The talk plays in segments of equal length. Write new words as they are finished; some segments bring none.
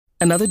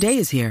Another day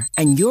is here,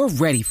 and you're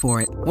ready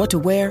for it. What to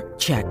wear?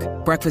 Check.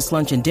 Breakfast,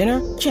 lunch, and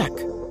dinner? Check.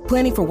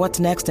 Planning for what's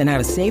next and how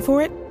to save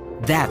for it?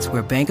 That's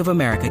where Bank of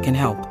America can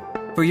help.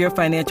 For your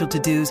financial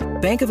to-dos,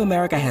 Bank of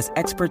America has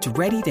experts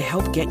ready to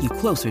help get you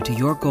closer to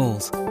your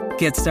goals.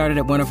 Get started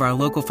at one of our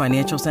local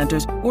financial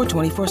centers or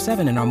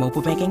 24/7 in our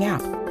mobile banking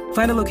app.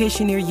 Find a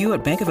location near you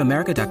at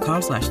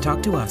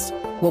bankofamerica.com/talktous.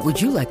 What would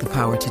you like the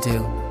power to do?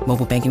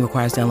 Mobile banking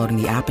requires downloading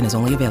the app and is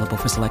only available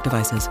for select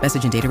devices.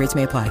 Message and data rates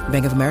may apply.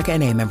 Bank of America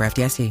N.A., member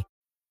FDIC.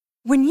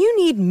 When you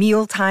need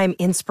mealtime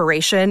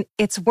inspiration,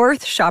 it's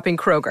worth shopping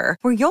Kroger,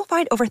 where you'll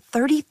find over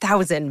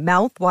 30,000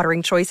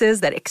 mouth-watering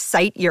choices that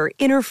excite your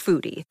inner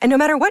foodie. And no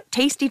matter what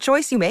tasty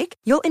choice you make,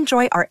 you'll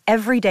enjoy our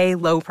everyday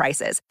low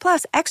prices,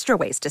 plus extra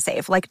ways to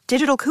save, like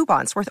digital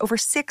coupons worth over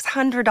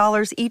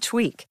 $600 each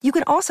week. You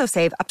can also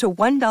save up to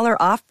 $1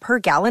 off per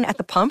gallon at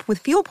the pump with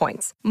fuel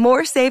points.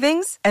 More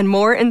savings and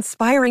more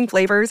inspiring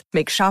flavors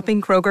make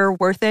shopping Kroger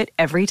worth it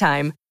every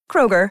time.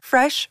 Kroger,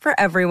 fresh for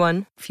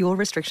everyone. Fuel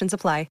restrictions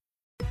apply.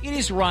 It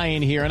is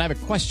Ryan here, and I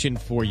have a question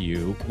for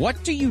you.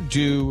 What do you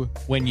do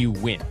when you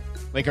win?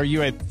 Like, are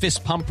you a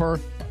fist pumper,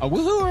 a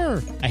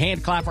woo-hooer, a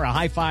hand clapper, a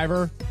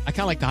high-fiver? I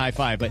kind of like the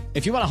high-five, but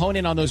if you want to hone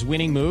in on those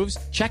winning moves,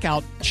 check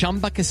out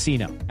Chumba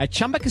Casino. At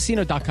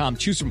ChumbaCasino.com,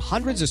 choose from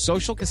hundreds of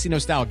social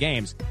casino-style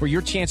games for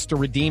your chance to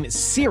redeem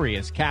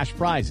serious cash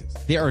prizes.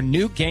 There are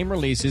new game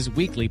releases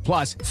weekly,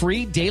 plus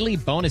free daily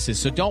bonuses,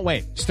 so don't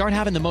wait. Start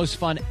having the most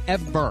fun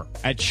ever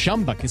at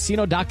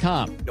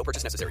ChumbaCasino.com. No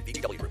purchase necessary.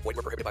 VGW Group. Void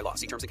where prohibited by law.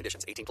 See terms and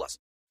conditions. 18+.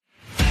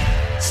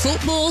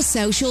 Football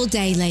Social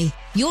Daily,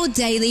 your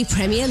daily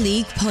Premier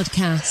League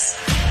podcast.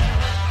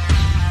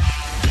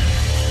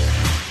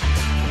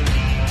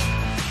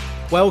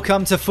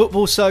 Welcome to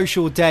Football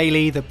Social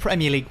Daily, the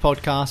Premier League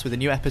podcast with a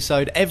new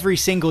episode every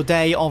single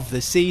day of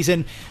the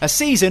season. A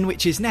season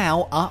which is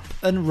now up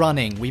and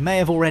running. We may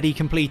have already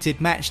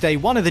completed match day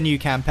 1 of the new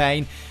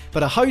campaign,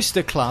 but a host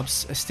of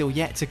clubs are still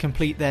yet to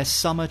complete their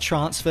summer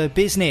transfer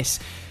business.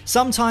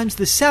 Sometimes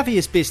the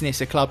savviest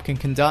business a club can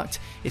conduct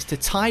is to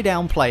tie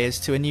down players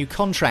to a new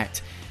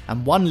contract.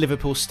 And one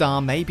Liverpool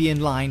star may be in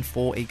line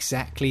for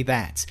exactly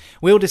that.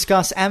 We'll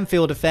discuss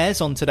Anfield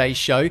affairs on today's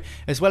show,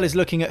 as well as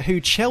looking at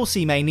who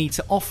Chelsea may need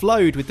to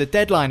offload with the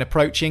deadline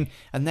approaching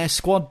and their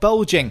squad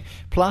bulging.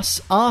 Plus,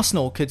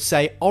 Arsenal could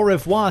say au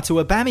revoir to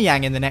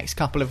Aubameyang in the next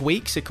couple of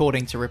weeks,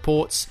 according to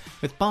reports,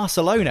 with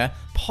Barcelona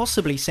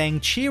possibly saying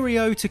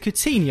cheerio to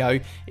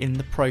Coutinho in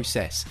the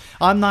process.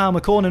 I'm Niall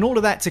McCorn, and all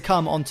of that to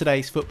come on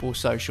today's Football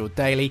Social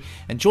Daily.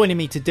 And joining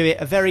me to do it,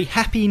 a very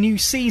happy new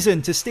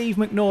season to Steve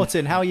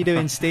McNaughton. How are you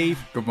doing, Steve?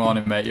 Good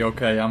morning, mate. You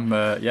okay? I'm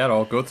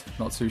all good.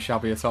 Not too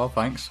shabby at all,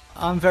 thanks.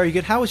 I'm very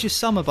good. How was your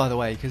summer, by the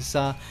way? Because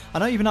I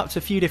know you've been up to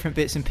a few different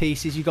bits and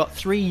pieces. You've got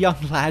 3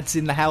 young lads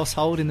in the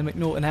household, in the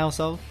McNaughton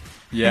household.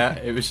 Yeah,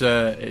 it was.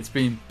 It's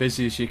been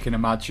busy as you can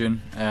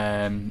imagine.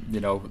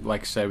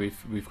 Like I say,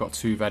 we've got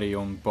 2 very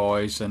young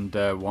boys and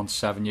 1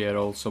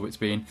 7-year-old, so it's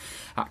been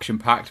action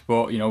packed.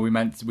 But we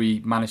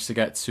managed to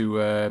get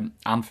to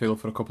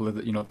Anfield for a couple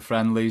of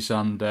friendlies,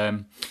 and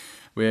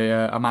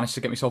I managed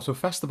to get myself to a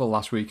festival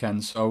last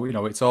weekend. So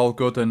it's all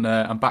good, and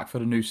I'm back for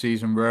the new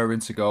season, raring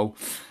to go.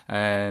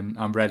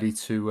 I'm ready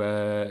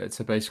to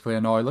basically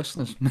annoy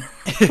listeners.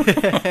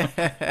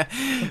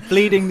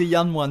 Bleeding the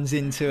young ones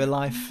into a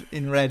life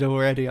in red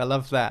already. I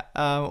love that.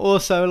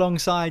 Also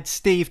alongside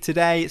Steve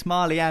today, it's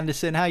Marley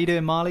Anderson. How you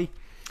doing, Marley?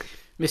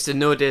 Mr.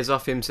 No Days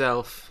Off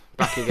himself.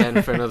 Back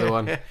again for another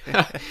one.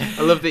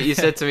 I love that you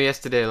said to me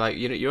yesterday, like,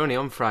 you're only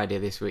on Friday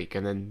this week,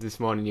 and then this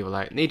morning you were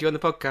like, need you on the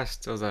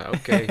podcast. I was like,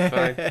 okay,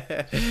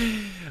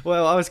 fine.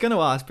 Well, I was going to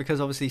ask, because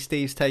obviously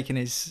Steve's taken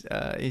his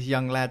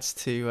young lads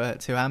to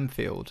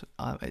Anfield.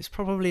 It's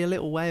probably a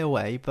little way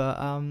away, but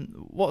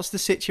what's the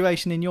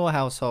situation in your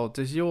household?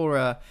 Does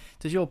your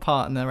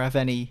partner have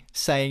any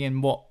saying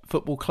in what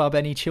football club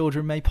any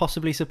children may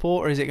possibly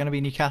support, or is it going to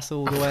be Newcastle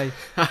all the way?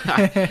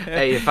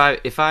 Hey,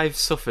 if I've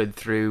suffered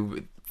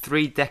through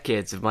 3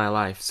 decades of my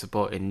life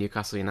supporting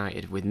Newcastle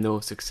United with no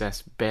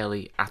success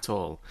barely at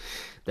all,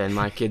 then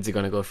my kids are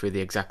going to go through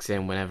the exact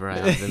same whenever I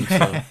have them.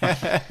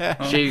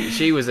 So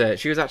she was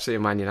actually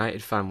a Man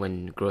United fan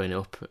when growing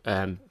up,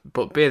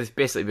 but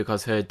basically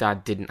because her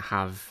dad didn't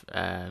have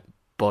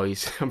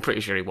boys. I'm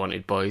pretty sure he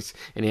wanted boys,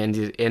 and he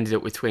ended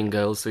up with twin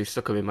girls, so he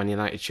stuck them in Man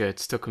United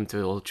shirts, took them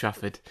to Old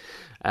Trafford.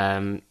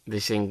 They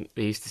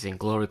used to sing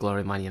 "Glory,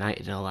 Glory, Man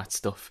United" and all that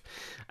stuff.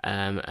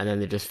 And then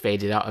they just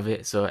faded out of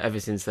it. So ever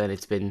since then,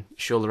 it's been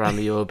shoulder around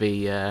the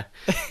Obi, a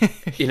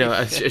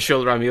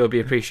shoulder around the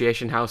Obi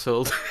appreciation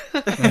household.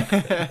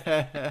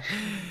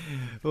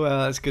 Well,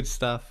 that's good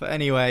stuff.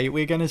 Anyway,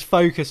 we're going to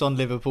focus on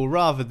Liverpool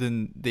rather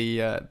than the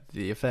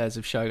affairs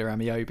of Shola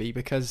Amiobi,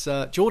 because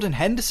Jordan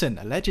Henderson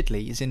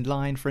allegedly is in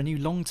line for a new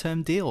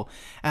long-term deal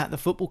at the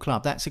football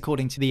club. That's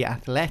according to The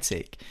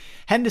Athletic.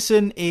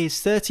 Henderson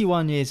is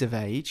 31 years of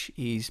age.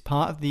 He's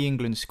part of the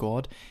England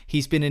squad.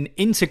 He's been an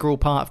integral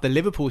part of the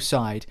Liverpool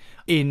side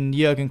in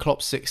Jurgen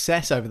Klopp's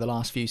success over the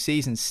last few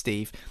seasons,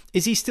 Steve.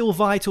 Is he still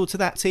vital to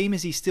that team?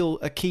 Is he still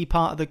a key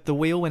part of the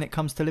wheel when it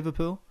comes to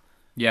Liverpool?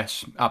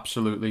 Yes,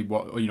 absolutely.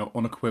 What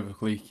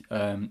unequivocally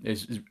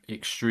is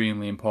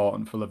extremely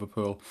important for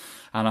Liverpool,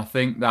 and I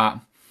think that.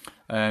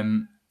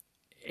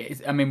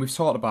 We've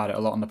talked about it a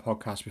lot on the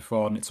podcast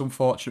before, and it's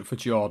unfortunate for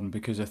Jordan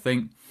because I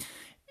think,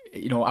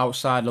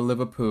 outside of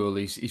Liverpool,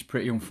 he's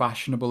pretty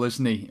unfashionable,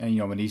 isn't he?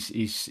 And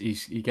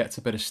he gets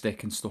a bit of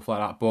stick and stuff like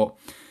that. But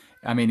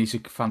he's a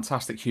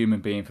fantastic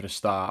human being for a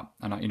start,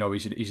 and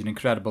he's an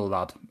incredible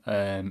lad,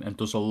 and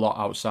does a lot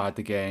outside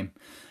the game.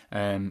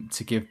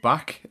 To give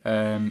back,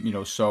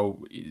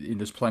 so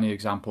there's plenty of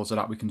examples of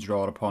that we can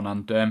draw upon,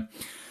 and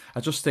I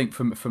just think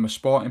from a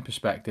sporting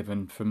perspective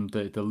and from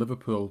the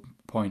Liverpool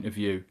point of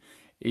view,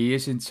 he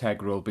is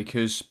integral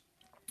because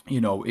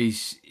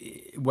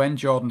when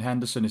Jordan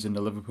Henderson is in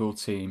the Liverpool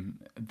team,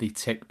 they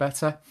tick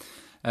better.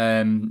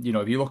 If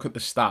you look at the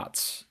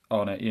stats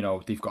on it,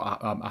 they've got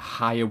a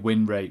higher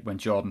win rate when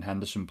Jordan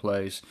Henderson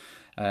plays.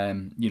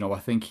 I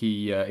think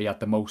he had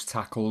the most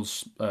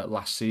tackles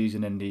last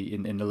season in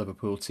the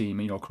Liverpool team,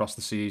 across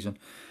the season,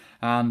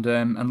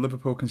 and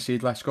Liverpool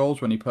concede less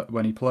goals when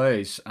he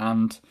plays,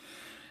 and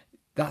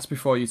that's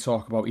before you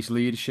talk about his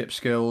leadership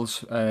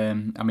skills.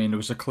 There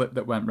was a clip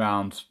that went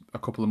round a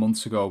couple of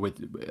months ago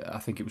I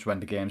think it was when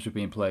the games were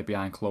being played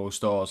behind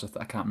closed doors.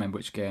 I can't remember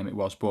which game it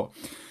was, but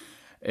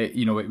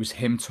it was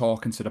him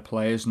talking to the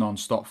players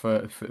non-stop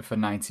for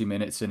 90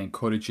 minutes and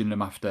encouraging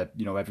them after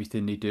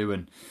everything they do,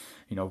 and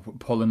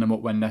pulling them up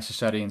when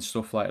necessary and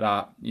stuff like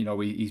that.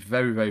 He's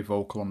very, very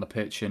vocal on the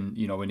pitch, and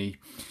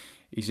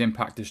his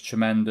impact is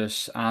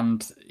tremendous.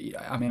 And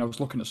I was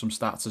looking at some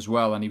stats as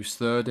well, and he was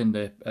third in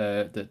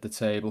the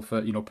table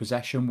for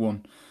possession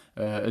won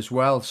as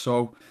well.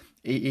 So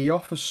he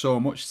offers so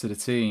much to the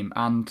team.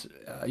 And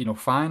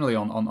finally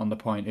on the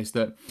point is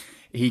that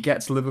he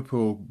gets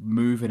Liverpool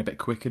moving a bit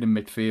quicker in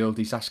midfield.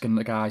 He's asking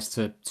the guys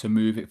to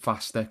move it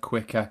faster,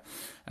 quicker,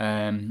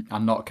 and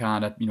not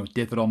kind of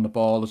dither on the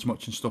ball as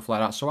much and stuff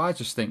like that. So I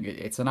just think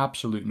it's an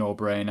absolute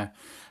no-brainer.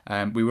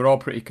 We were all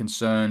pretty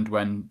concerned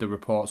when the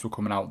reports were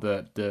coming out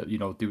that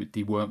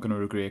they weren't going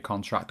to agree a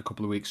contract a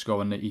couple of weeks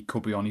ago, and that he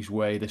could be on his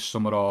way this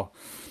summer or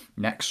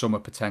next summer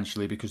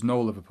potentially, because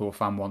no Liverpool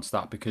fan wants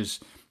that,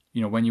 because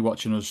when you're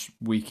watching us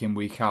week in,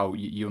 week out,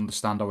 you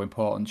understand how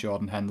important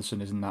Jordan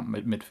Henderson is in that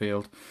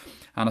midfield.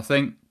 And I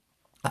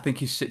think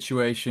his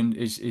situation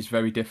is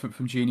very different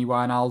from Gini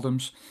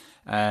Wijnaldum's.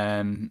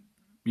 And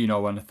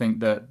I think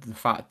that the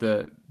fact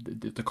that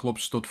the club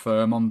stood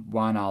firm on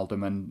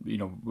Wijnaldum, and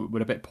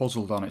we're a bit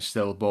puzzled on it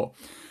still, but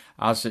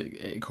as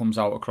it comes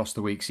out across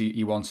the weeks,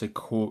 he wanted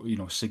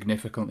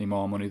significantly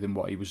more money than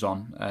what he was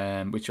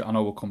on, which I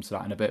know we'll come to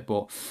that in a bit.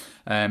 But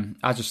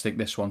I just think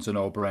this one's a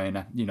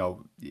no-brainer.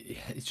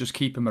 Just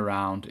keep him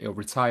around. He'll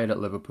retire at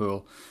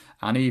Liverpool,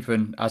 and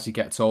even as he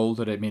gets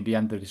older, the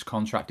end of his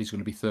contract, he's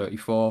going to be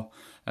 34.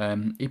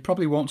 He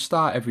probably won't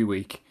start every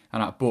week,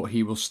 but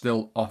he will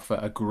still offer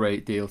a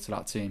great deal to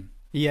that team.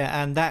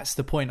 Yeah, and that's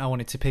the point I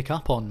wanted to pick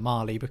up on,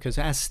 Marley, because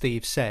as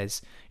Steve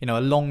says,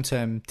 a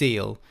long-term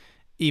deal,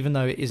 even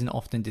though it isn't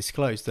often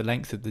disclosed, the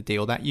length of the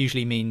deal, that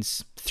usually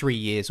means 3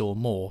 years or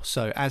more.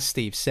 So as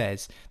Steve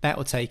says, that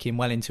will take him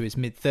well into his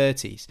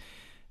mid-30s.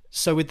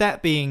 So with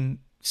that being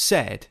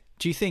said,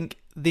 do you think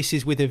this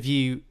is with a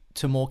view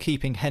to more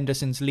keeping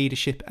Henderson's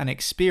leadership and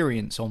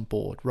experience on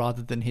board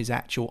rather than his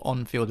actual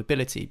on-field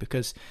ability?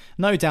 Because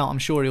no doubt I'm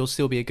sure he'll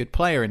still be a good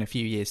player in a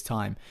few years'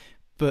 time,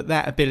 but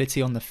that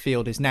ability on the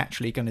field is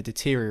naturally going to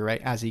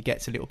deteriorate as he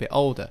gets a little bit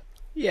older.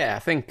 Yeah, I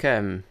think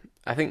a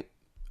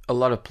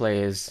lot of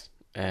players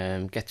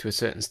get to a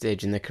certain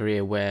stage in their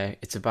career where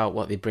it's about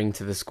what they bring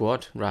to the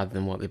squad rather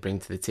than what they bring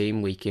to the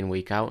team week in,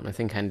 week out. And I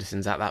think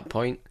Henderson's at that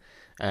point.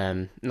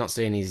 Not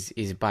saying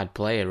he's a bad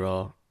player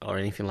or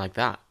anything like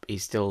that. He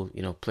still,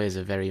 plays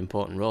a very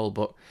important role,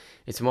 but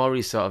it's more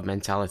his sort of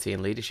mentality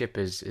and leadership,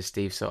 as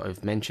Steve sort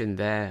of mentioned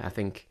there. I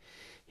think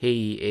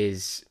he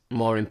is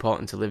more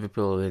important to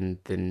Liverpool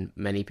than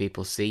many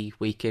people see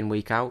week in,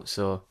 week out.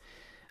 So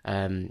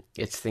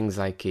it's things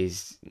like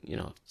his,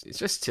 it's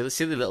just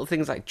silly little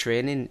things like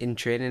training. In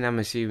training, I'm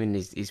assuming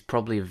he's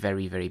probably a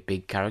very, very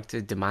big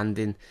character,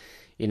 demanding,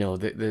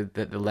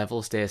 the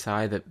level stays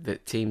high,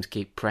 that teams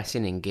keep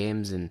pressing in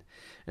games and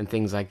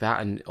things like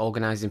that, and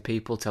organising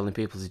people, telling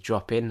people to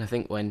drop in. I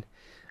think when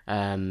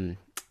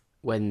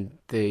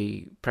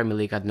the Premier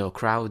League had no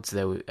crowds,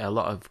 a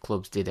lot of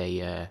clubs did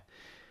a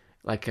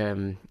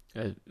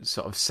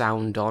sort of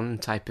sound on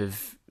type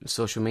of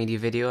social media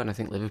video, and I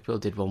think Liverpool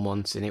did one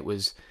once, and it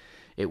was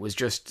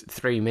just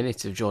 3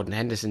 minutes of Jordan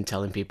Henderson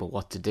telling people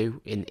what to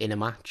do in a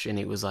match, and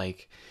it was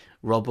like,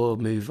 Robbo,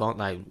 move on,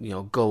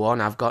 go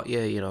on, I've got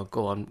you,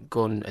 go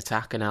and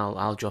attack, and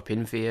I'll drop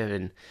in for you,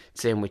 and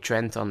same with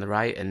Trent on the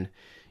right, and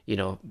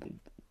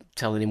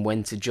telling him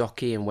when to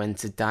jockey and when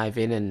to dive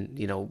in,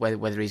 and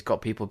whether he's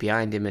got people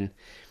behind him, and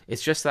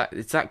it's just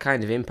that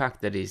kind of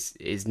impact that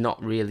is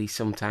not really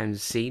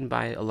sometimes seen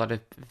by a lot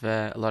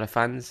of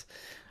fans.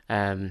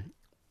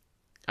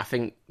 I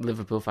think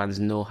Liverpool fans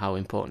know how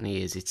important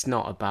he is. It's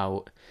not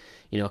about,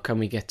 can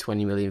we get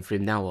 20 million for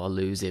him now or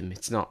lose him?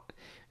 It's not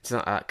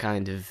that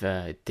kind of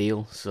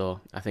deal.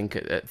 So I think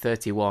at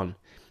 31,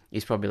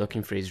 he's probably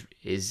looking for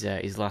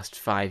his last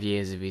 5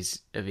 years of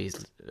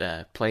his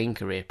playing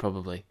career,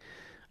 probably,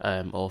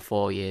 or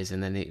 4 years,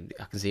 and then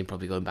I can see him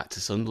probably going back to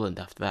Sunderland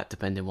after that,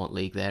 depending on what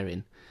league they're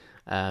in.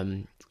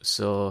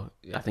 So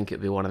I think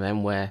it'll be one of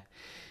them where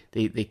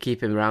they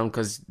keep him around,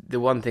 because the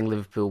one thing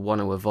Liverpool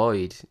want to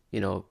avoid,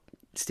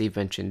 Steve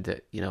mentioned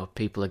that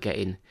people are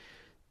getting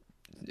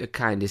a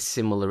kind of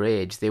similar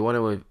age. They want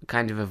to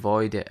kind of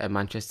avoid a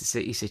Manchester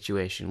City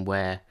situation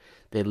where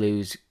they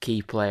lose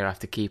key player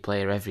after key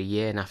player every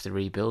year and have to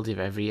rebuild it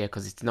every year,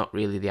 because it's not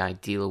really the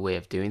ideal way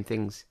of doing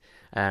things,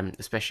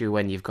 especially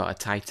when you've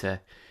got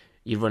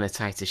you run a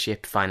tighter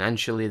ship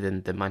financially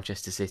than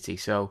Manchester City.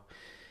 So,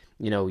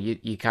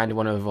 you kind of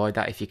want to avoid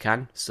that if you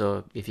can.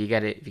 So if you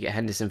get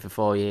Henderson for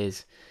 4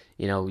 years,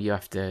 you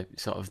have to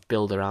sort of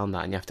build around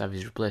that, and you have to have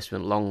his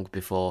replacement long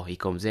before he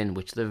comes in,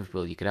 which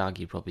Liverpool, you could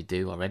argue, probably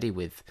do already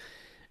with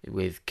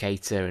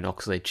Keita and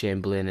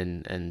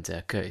Oxlade-Chamberlain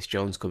and Curtis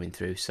Jones coming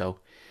through. So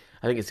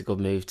I think it's a good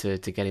move to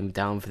get him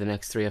down for the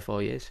next 3 or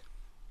 4 years.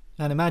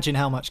 And imagine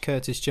how much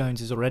Curtis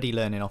Jones is already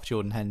learning off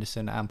Jordan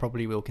Henderson, and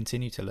probably will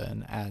continue to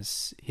learn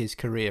as his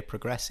career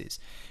progresses.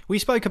 We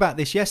spoke about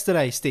this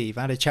yesterday, Steve.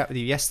 I had a chat with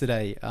you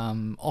yesterday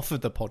off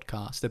of the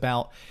podcast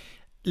about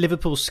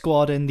Liverpool's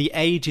squad and the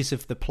ages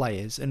of the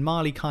players, and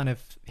Marley kind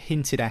of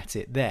hinted at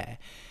it there.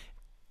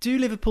 Do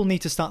Liverpool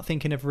need to start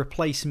thinking of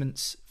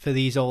replacements for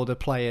these older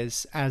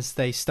players as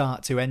they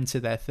start to enter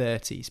their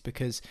 30s?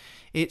 Because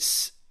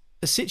it's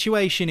a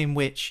situation in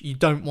which you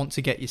don't want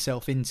to get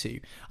yourself into.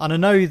 And I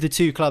know the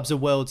two clubs are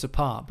worlds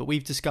apart, but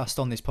we've discussed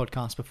on this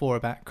podcast before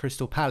about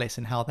Crystal Palace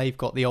and how they've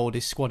got the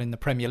oldest squad in the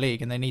Premier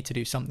League and they need to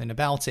do something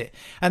about it.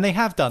 And they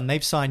have done.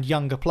 They've signed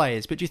younger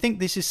players. But do you think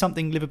this is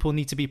something Liverpool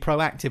need to be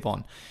proactive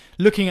on?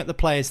 Looking at the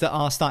players that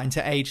are starting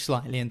to age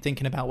slightly and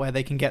thinking about where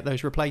they can get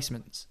those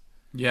replacements?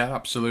 Yeah,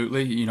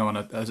 absolutely. And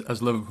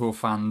as Liverpool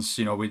fans,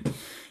 we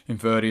in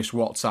various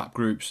WhatsApp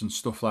groups and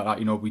stuff like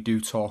that, we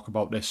do talk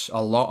about this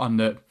a lot, and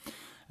that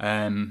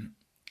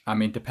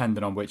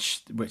depending on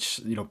which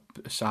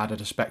side of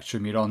the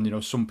spectrum you're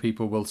on, some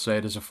people will say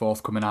there's a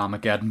forthcoming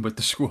Armageddon with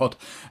the squad,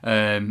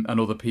 and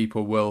other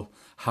people will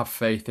have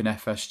faith in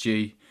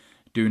FSG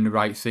doing the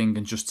right thing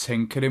and just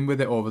tinkering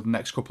with it over the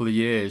next couple of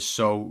years.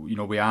 So,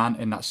 we aren't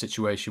in that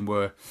situation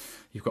where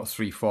you've got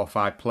 3, 4,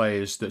 5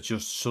 players that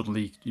just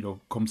suddenly,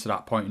 come to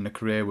that point in the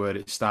career where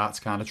it starts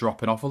kind of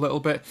dropping off a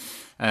little bit.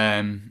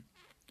 And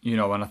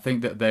I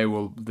think that they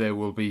will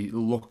be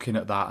looking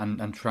at that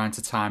and trying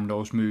to time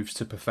those moves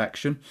to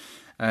perfection.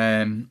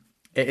 It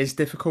is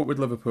difficult with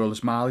Liverpool,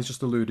 as Marley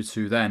just alluded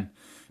to then,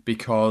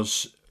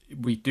 because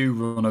we do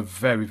run a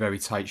very, very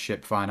tight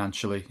ship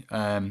financially.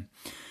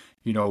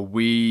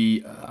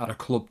 We are a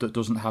club that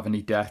doesn't have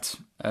any debt,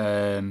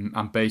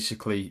 and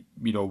basically,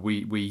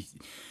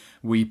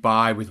 we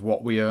buy with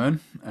what we earn,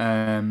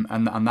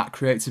 and that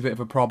creates a bit of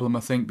a problem, I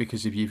think,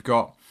 because if you've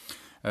got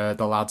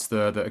the lads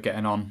there that are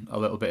getting on a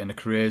little bit in their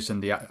careers,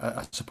 and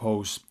I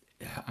suppose,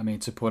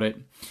 to put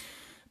it,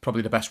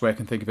 probably the best way I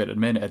can think of it at the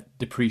minute,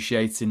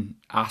 depreciating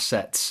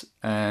assets.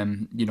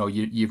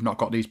 You've not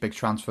got these big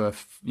transfer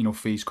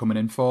fees coming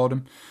in for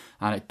them,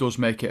 and it does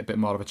make it a bit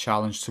more of a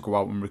challenge to go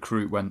out and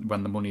recruit when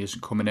the money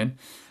isn't coming in.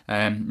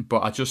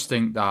 But I just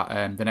think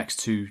that the next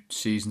 2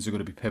 seasons are going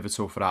to be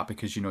pivotal for that,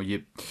 because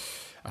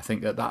I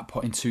think at that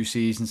point in 2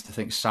 seasons, I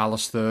think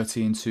Salah's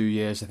 30 in 2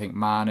 years. I think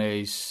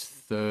Mane's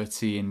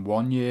 30 in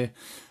 1 year.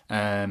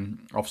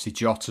 Obviously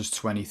Jota's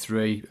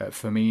 23.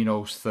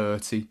 Firmino's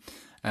 30.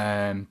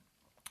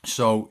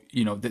 So,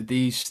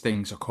 these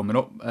things are coming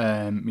up,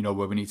 where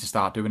we need to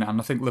start doing it. And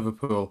I think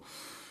Liverpool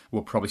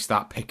will probably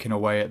start picking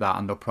away at that,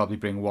 and they'll probably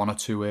bring 1 or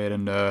 2 here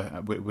and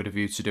there with a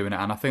view to doing it.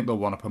 And I think they'll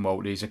want to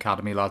promote these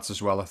academy lads as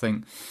well. I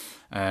think,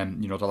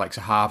 the likes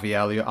of Harvey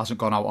Elliott hasn't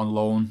gone out on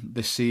loan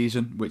this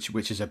season,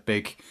 which is a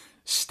big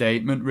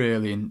statement,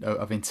 really,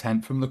 of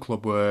intent from the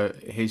club where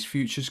his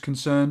future's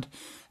concerned.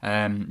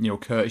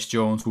 Curtis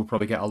Jones will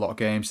probably get a lot of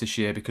games this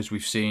year because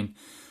we've seen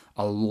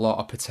a lot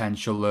of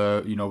potential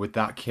with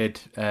that kid.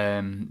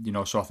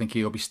 So I think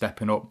he'll be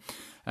stepping up.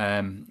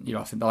 I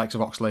think the likes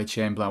of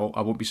Oxlade-Chamberlain,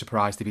 I wouldn't be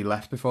surprised if he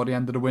left before the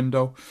end of the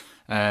window.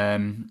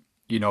 And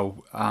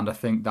I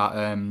think that,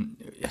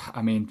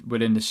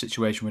 we're in this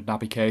situation with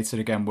Naby Keita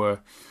again,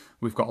 where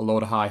we've got a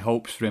load of high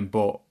hopes for him,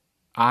 but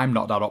I'm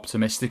not that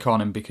optimistic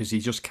on him because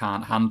he just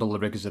can't handle the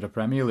rigours of the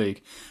Premier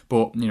League.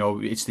 But,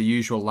 it's the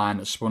usual line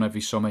that's spun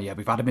every summer. Yeah,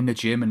 we've had him in the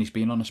gym and he's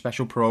been on a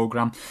special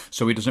programme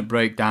so he doesn't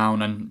break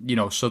down.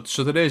 And, so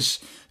it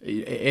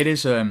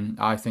is,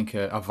 I think,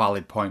 a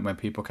valid point when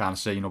people kind of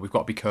say, we've got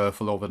to be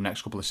careful over the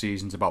next couple of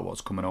seasons about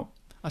what's coming up.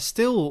 I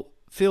still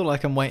feel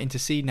like I'm waiting to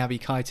see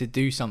Naby Keita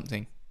do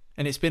something.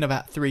 And it's been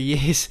about 3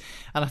 years,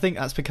 and I think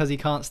that's because he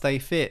can't stay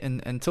fit.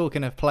 And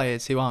talking of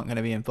players who aren't going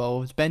to be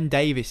involved, Ben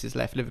Davies has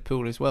left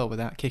Liverpool as well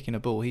without kicking a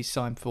ball. He's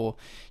signed for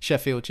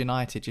Sheffield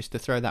United, just to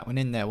throw that one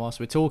in there whilst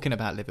we're talking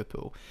about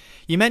Liverpool.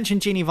 You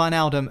mentioned Gini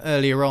Wijnaldum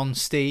earlier on,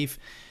 Steve.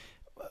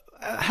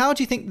 How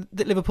do you think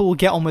that Liverpool will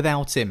get on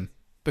without him?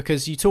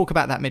 Because you talk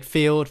about that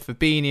midfield,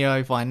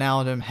 Fabinho,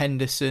 Wijnaldum,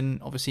 Henderson,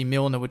 obviously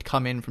Milner would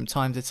come in from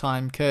time to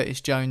time,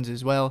 Curtis Jones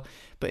as well.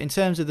 But in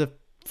terms of the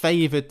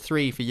favoured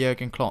three for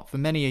Jurgen Klopp, for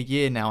many a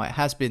year now it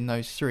has been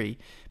those three.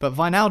 But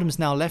Wijnaldum's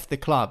now left the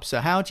club, so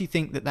how do you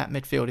think that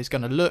midfield is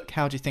going to look?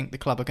 How do you think the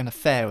club are going to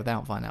fare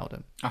without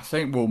Wijnaldum? I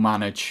think we'll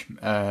manage.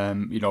 I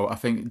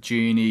think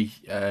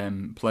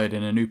Gini played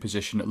in a new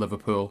position at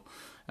Liverpool.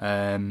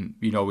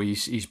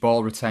 His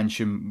ball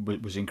retention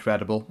was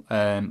incredible.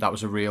 That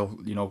was a real,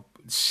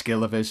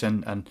 skill of his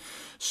and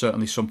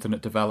certainly something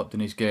that developed in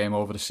his game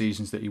over the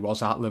seasons that he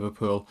was at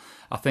Liverpool.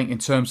 I think in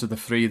terms of the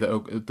three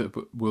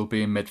that will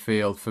be in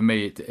midfield, for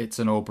me, it's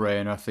a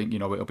no-brainer. I think,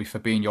 it'll be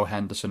Fabinho,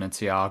 Henderson and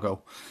Thiago.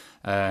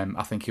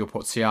 I think he'll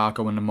put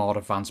Thiago in a more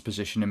advanced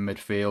position in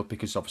midfield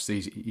because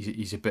obviously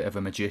he's a bit of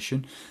a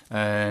magician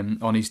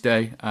on his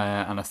day.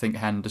 And I think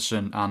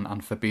Henderson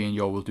and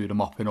Fabinho will do the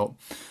mopping up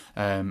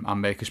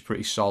and make us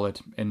pretty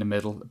solid in the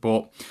middle.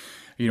 But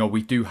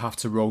we do have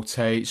to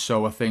rotate,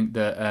 so I think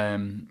that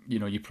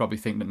you probably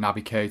think that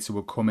Naby Keita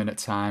will come in at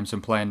times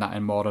and play in that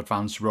in more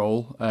advanced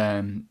role,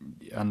 and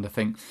I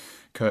think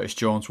Curtis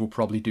Jones will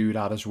probably do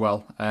that as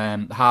well.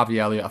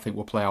 Harvey Elliott, I think,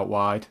 will play out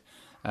wide,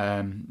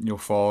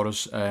 for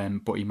us,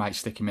 but he might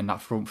stick him in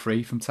that front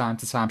three from time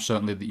to time.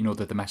 Certainly,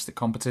 the domestic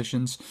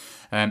competitions.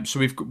 So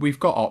we've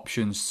got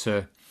options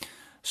to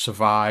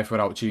survive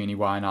without Gini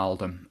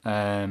Wijnaldum.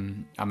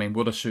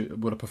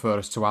 Would I prefer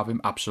us to have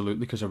him? Absolutely,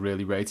 because I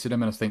really rated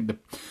him, and I think the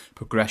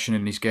progression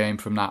in his game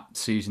from that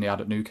season he had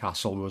at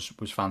Newcastle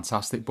was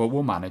fantastic. But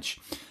we'll manage.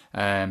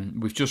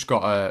 We've just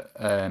got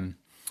to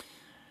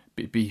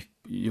be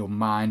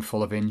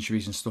mindful of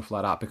injuries and stuff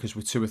like that, because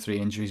we're 2 or 3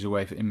 injuries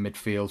away in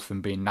midfield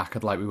from being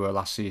knackered like we were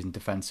last season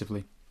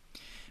defensively.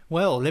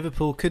 Well,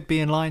 Liverpool could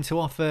be in line to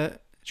offer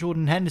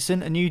Jordan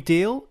Henderson a new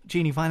deal.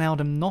 Gini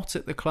Wijnaldum not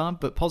at the club,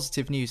 but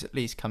positive news at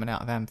least coming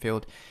out of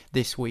Anfield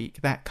this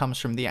week. That comes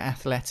from The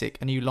Athletic,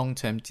 a new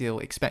long-term deal,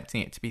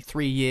 expecting it to be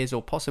 3 years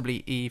or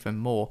possibly even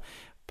more.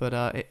 But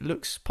it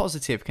looks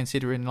positive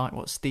considering, like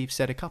what Steve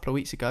said a couple of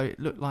weeks ago, it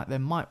looked like there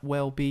might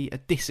well be a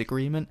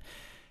disagreement.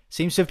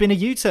 Seems to have been a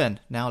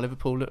U-turn. Now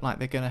Liverpool look like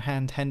they're going to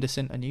hand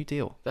Henderson a new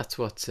deal. That's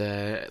what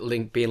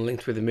being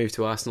linked with a move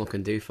to Arsenal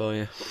can do for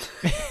you.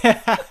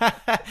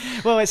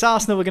 Well, it's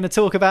Arsenal we're going to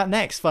talk about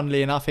next,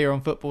 funnily enough, here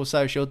on Football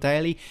Social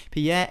Daily.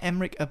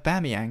 Pierre-Emerick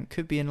Aubameyang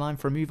could be in line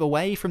for a move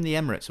away from the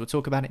Emirates. We'll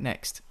talk about it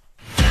next.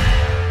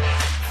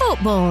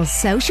 Football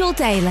Social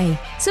Daily.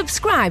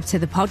 Subscribe to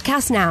the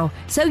podcast now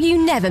so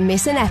you never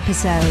miss an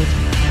episode.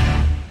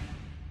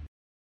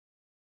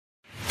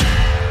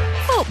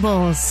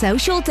 Football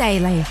Social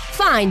Daily.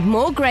 Find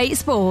more great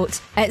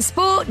sport at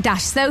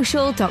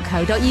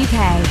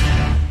sport-social.co.uk.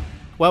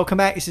 Welcome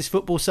back. This is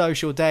Football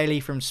Social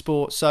Daily from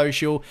Sports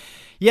Social.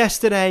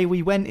 Yesterday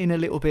we went in a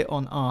little bit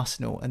on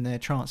Arsenal and their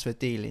transfer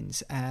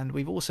dealings, and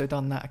we've also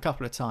done that a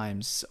couple of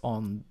times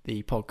on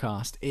the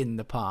podcast in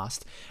the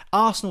past.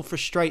 Arsenal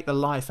frustrate the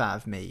life out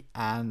of me,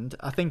 and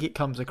I think it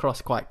comes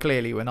across quite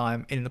clearly when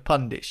I'm in the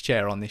pundit's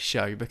chair on this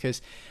show,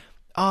 because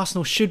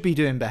Arsenal should be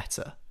doing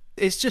better.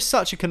 It's just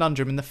such a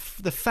conundrum, and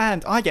the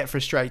fans, I get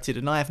frustrated,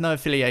 and I have no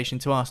affiliation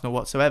to Arsenal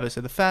whatsoever,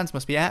 so the fans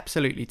must be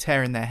absolutely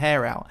tearing their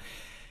hair out.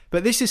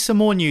 But this is some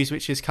more news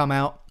which has come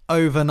out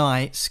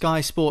overnight.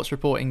 Sky Sports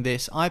reporting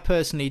this. I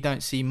personally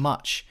don't see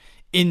much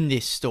in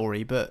this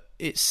story, but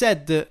it's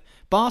said that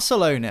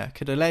Barcelona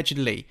could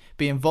allegedly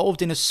be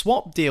involved in a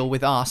swap deal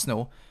with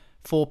Arsenal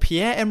for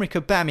Pierre-Emerick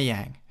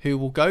Aubameyang, who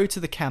will go to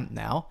the Camp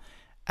Nou,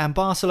 and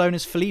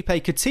Barcelona's Felipe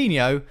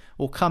Coutinho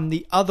will come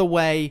the other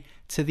way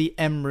to the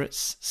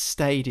Emirates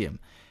Stadium.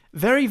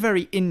 Very,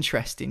 very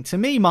interesting. To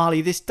me,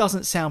 Marley, this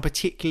doesn't sound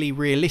particularly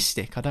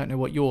realistic. I don't know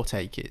what your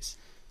take is.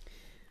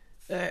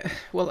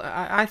 Well,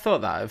 I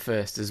thought that at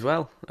first as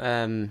well.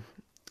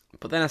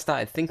 But then I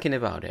started thinking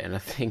about it, and I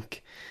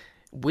think,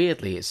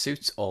 weirdly, it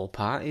suits all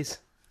parties.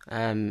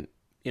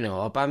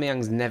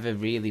 Aubameyang's never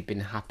really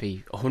been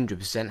happy,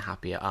 100%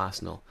 happy at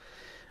Arsenal.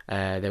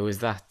 There was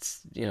that,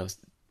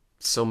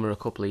 summer a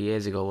couple of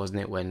years ago,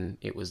 wasn't it, when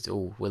it was,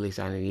 will he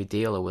sign a new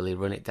deal, or will he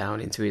run it down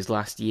into his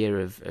last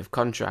year of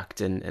contract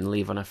and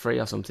leave on a free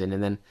or something?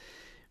 And then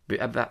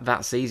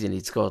that season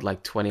he'd scored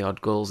like 20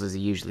 odd goals as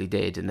he usually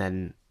did, and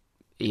then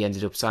he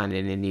ended up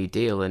signing a new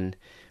deal and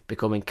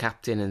becoming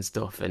captain and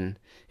stuff, and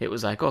it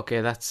was like,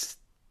 okay, that's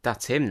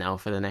him now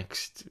for the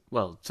next,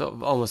 well, sort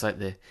of almost like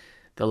the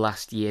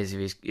last years of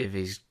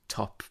his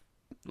top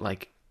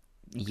like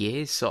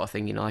years sort of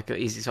thing, like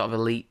he's sort of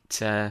elite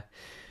sort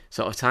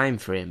of time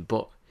for him.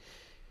 But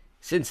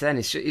since then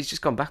he's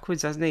just gone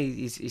backwards, hasn't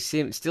he? He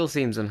still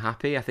seems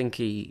unhappy. I think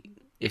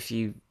if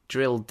you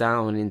drill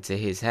down into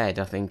his head,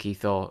 I think he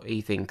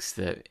thinks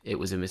that it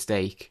was a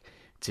mistake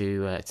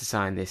to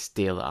sign this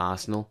deal at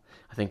Arsenal.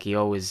 I think he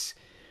always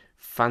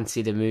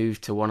fancied a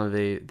move to one of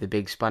the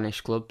big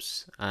Spanish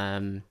clubs,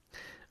 and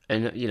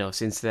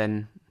since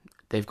then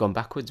they've gone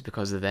backwards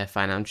because of their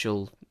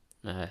financial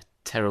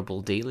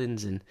terrible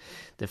dealings and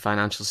the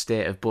financial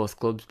state of both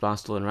clubs,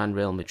 Barcelona and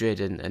Real Madrid,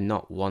 and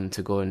not one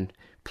to go and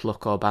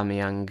pluck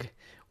Aubameyang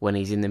when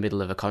he's in the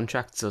middle of a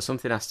contract. So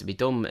something has to be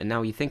done. And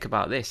now you think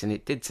about this, and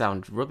it did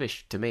sound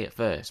rubbish to me at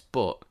first,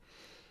 but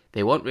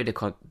they want rid of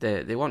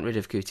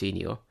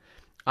Coutinho.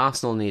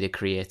 Arsenal need a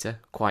creator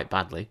quite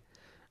badly.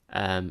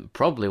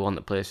 Probably one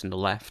that plays from the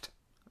left.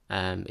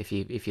 If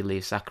you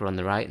leave Saka on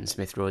the right and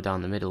Smith Rowe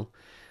down the middle.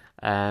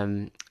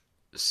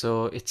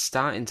 So it's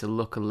starting to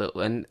look a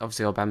little, and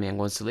obviously Aubameyang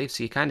wants to leave,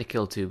 so you kind of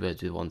kill two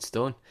birds with one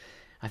stone.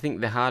 I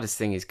think the hardest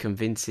thing is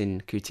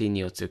convincing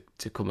Coutinho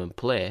to come and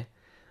play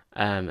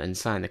and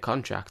sign the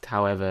contract.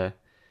 However,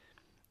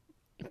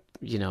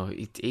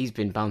 he's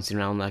been bouncing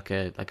around like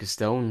a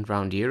stone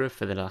around Europe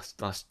for the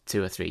last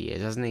 2 or 3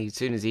 years, hasn't he? As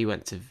soon as he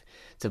went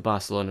to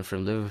Barcelona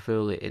from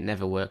Liverpool, it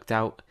never worked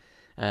out.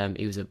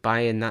 He was at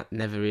Bayern, that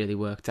never really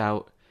worked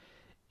out.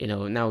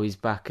 Now he's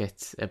back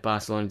at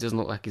Barcelona. It doesn't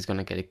look like he's going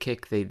to get a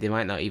kick. They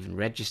might not even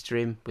register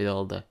him with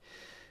all the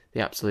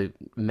absolute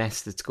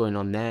mess that's going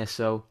on there.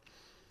 So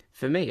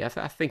for me, I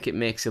think it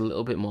makes a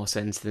little bit more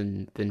sense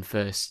than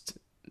first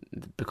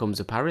becomes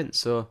apparent.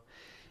 So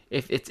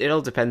if it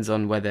all depends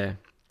on whether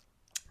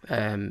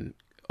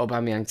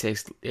Aubameyang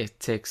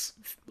takes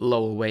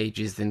lower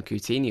wages than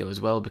Coutinho as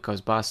well,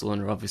 because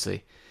Barcelona are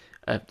obviously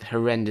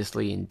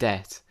horrendously in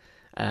debt.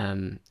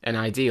 And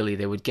ideally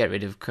they would get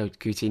rid of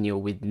Coutinho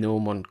with no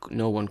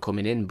one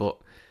coming in, but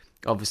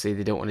obviously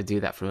they don't want to do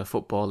that from a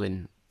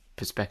footballing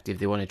perspective.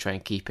 They want to try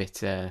and keep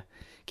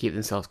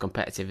themselves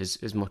competitive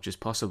as much as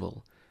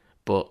possible.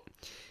 But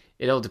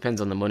it all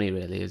depends on the money,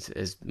 really,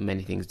 as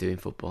many things do in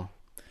football.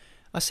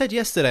 I said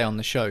yesterday on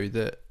the show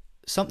that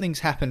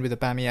something's happened with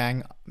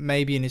Aubameyang,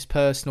 maybe in his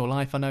personal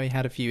life. I know he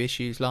had a few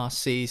issues last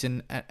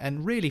season,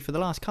 and really for the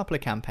last couple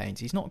of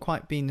campaigns he's not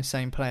quite been the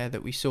same player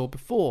that we saw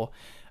before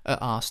at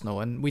Arsenal,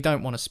 and we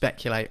don't want to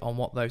speculate on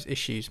what those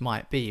issues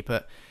might be,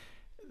 but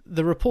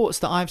the reports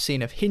that I've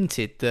seen have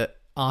hinted that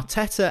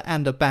Arteta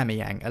and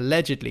Aubameyang,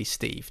 allegedly,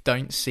 Steve,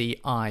 don't see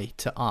eye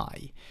to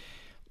eye.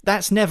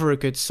 That's never a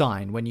good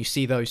sign when you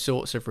see those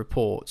sorts of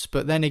reports,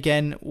 but then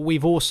again,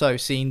 we've also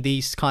seen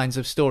these kinds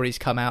of stories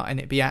come out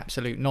and it be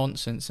absolute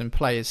nonsense and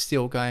players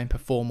still go and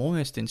perform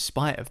almost in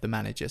spite of the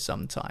manager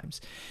sometimes.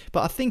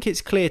 But I think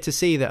it's clear to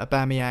see that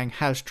Aubameyang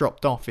has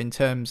dropped off in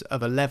terms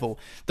of a level.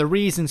 The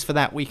reasons for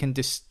that we can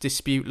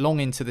dispute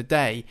long into the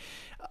day.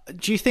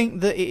 Do you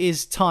think that it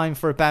is time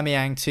for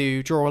Aubameyang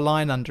to draw a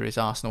line under his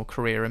Arsenal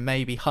career and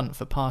maybe hunt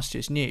for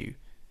pastures new?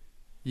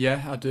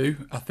 Yeah, I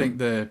do. I think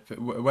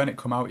when it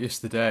come out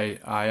yesterday,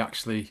 I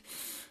actually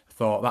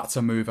thought that's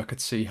a move I could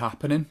see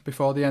happening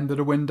before the end of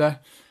the window.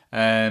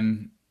 I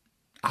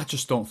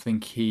just don't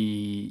think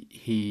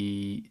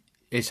he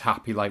is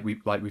happy like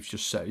we've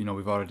just said.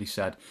 We've already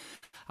said.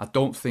 I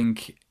don't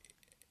think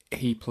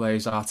he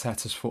plays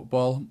Arteta's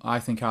football. I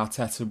think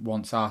Arteta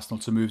wants Arsenal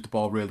to move the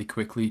ball really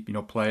quickly.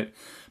 Play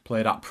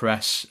that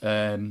press.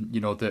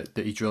 That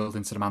he drilled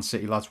into the Man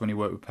City lads when he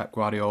worked with Pep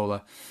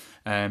Guardiola.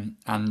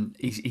 And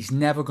he's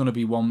never going to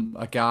be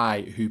a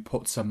guy who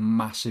puts a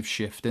massive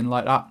shift in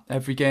like that.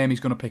 Every game he's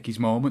going to pick his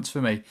moments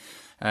for me.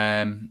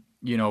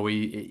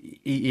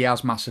 He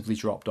has massively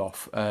dropped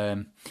off.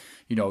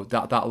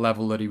 That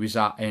level that he was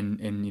at in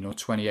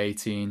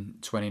 2018,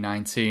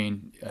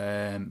 2019,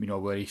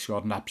 where he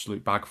scored an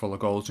absolute bag full of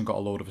goals and got a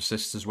load of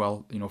assists as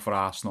well, for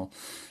Arsenal.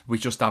 We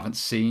just haven't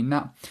seen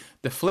that.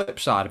 The flip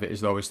side of it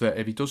is that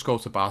if he does go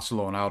to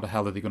Barcelona, how the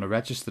hell are they going to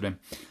register him?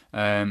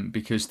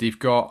 Because they've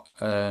got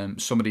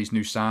some of these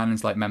new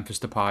signings like Memphis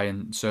Depay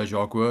and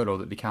Sergio Aguero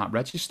that they can't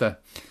register.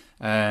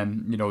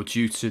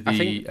 Due to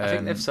the... I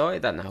think they've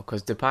sorted that now,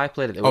 because Depay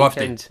played at the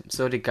weekend,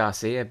 so did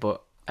Garcia,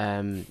 but...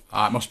 it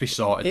must be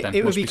sorted then.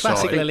 It would be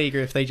classic La Liga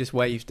if they just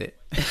waived it.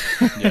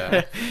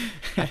 Yeah.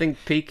 I think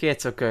Piqué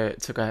took a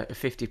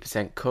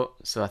 50% cut,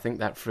 so I think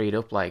that freed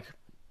up like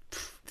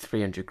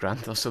 300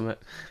 grand or something.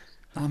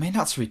 I mean,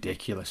 that's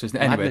ridiculous, isn't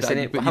it? Anyway,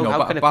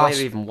 how can a player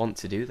even want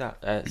to do that?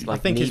 I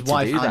think his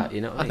wife.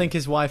 I think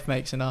his wife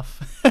makes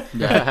enough.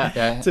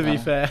 To be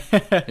fair.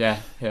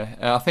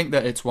 I think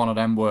that it's one of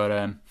them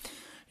where,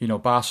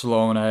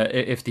 Barcelona,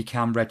 if they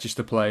can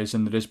register players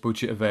and there is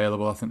budget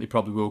available, I think they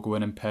probably will go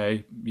in and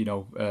pay,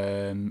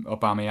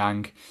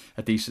 Aubameyang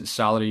a decent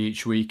salary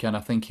each week, and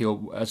I think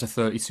he'll, as a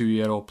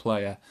 32-year-old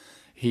player,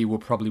 he will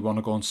probably want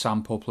to go and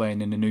sample playing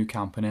in the Nou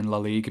Camp and in La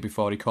Liga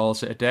before he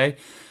calls it a day.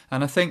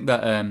 And I think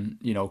that,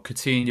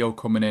 Coutinho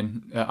coming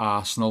in at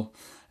Arsenal,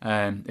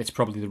 it's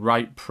probably the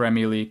right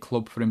Premier League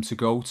club for him to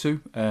go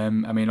to.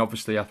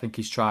 Obviously, I think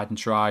he's tried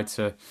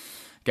to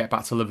get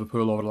back to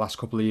Liverpool over the last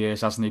couple of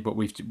years, hasn't he? But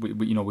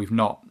we've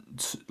not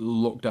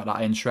looked at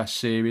that interest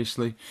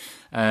seriously.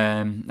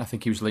 I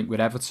think he was linked with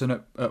Everton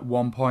at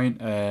one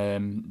point,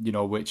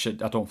 which I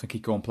don't think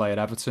he'd go and play at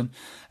Everton.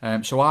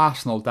 So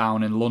Arsenal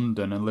down in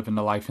London and living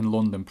the life in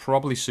London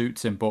probably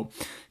suits him. But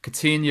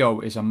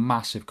Coutinho is a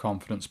massive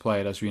confidence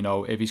player, as we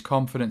know. If his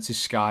confidence is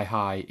sky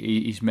high,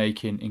 he's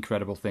making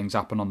incredible things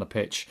happen on the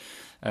pitch.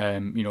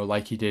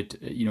 Like he did,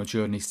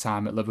 during his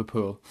time at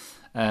Liverpool.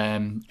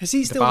 Is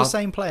he still the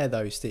same player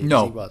though, Steve?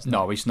 No, as he was?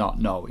 No, he's not.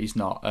 No, he's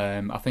not.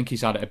 I think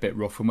he's had it a bit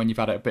rough, and when you've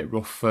had it a bit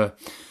rough for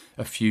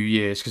a few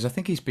years, because I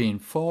think he's been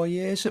 4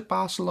 years at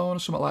Barcelona,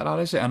 something like that,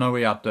 is it? I know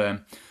he had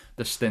the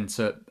stint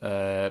at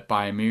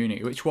Bayern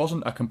Munich, which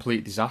wasn't a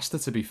complete disaster,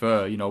 to be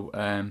fair.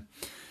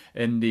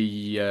 in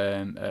the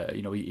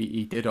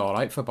he did all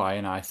right for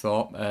Bayern, I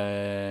thought.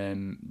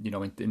 In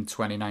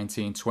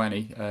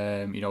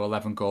 2019-20,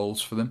 11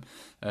 goals for them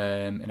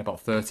in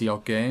about 30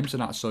 odd games,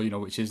 and that's so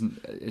which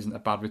isn't a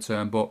bad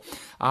return. But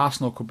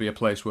Arsenal could be a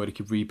place where he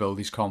could rebuild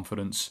his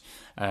confidence,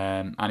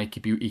 and he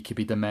could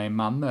be the main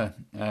man there.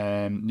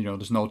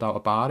 There's no doubt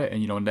about it,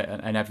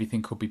 and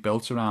everything could be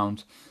built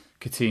around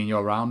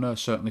Coutinho around there,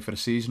 certainly for a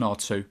season or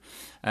two.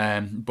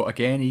 But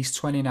again, he's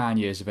 29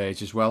 years of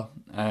age as well.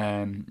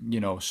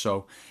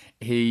 So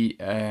he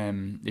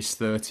is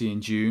 30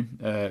 in June,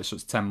 so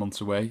it's 10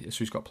 months away, so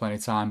he's got plenty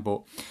of time.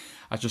 But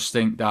I just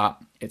think that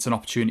it's an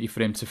opportunity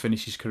for him to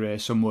finish his career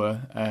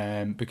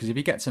somewhere, because if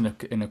he gets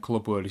in a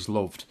club where he's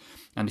loved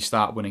and he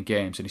starts winning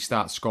games and he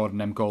starts scoring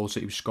them goals that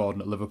he was scoring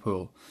at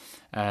Liverpool,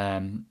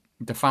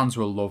 the fans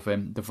will love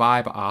him. The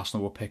vibe at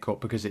Arsenal will pick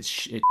up because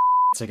it's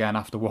again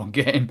after one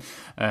game.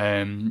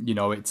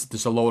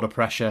 There's a load of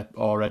pressure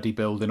already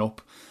building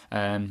up,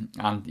 and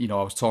I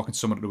was talking to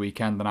someone at the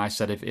weekend and I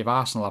said if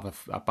Arsenal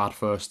have a bad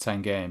first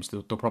 10 games,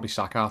 they'll probably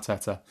sack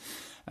Arteta.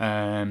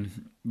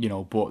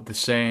 But the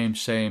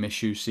same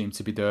issues seem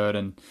to be there,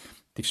 and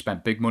they've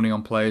spent big money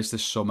on players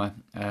this summer,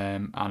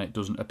 and it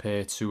doesn't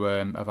appear to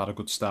have had a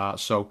good start.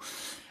 So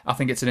I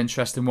think it's an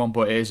interesting one,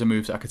 but it is a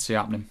move that I could see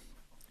happening.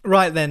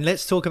 Right then,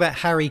 let's talk about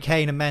Harry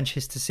Kane and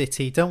Manchester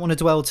City. Don't want to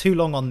dwell too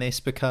long on this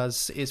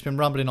because it's been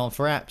rumbling on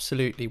for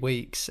absolutely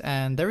weeks,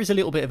 and there is a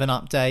little bit of an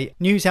update.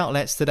 News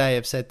outlets today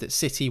have said that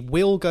City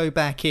will go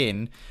back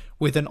in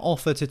with an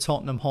offer to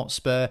Tottenham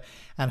Hotspur,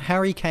 and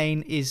Harry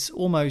Kane is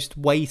almost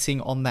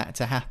waiting on that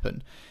to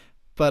happen.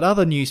 But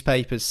other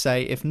newspapers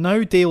say if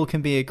no deal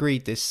can be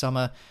agreed this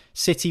summer,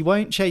 City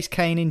won't chase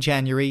Kane in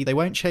January, they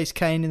won't chase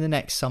Kane in the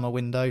next summer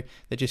window,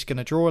 they're just going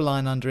to draw a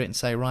line under it and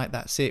say, right,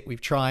 that's it,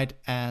 we've tried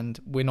and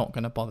we're not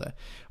going to bother.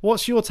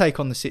 What's your take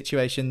on the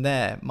situation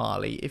there,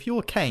 Marley? If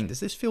you're Kane,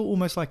 does this feel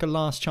almost like a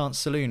last chance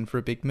saloon for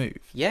a big move?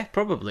 Yeah,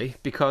 probably,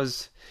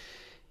 because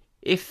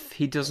if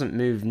he doesn't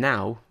move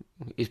now,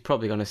 he's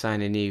probably going to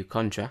sign a new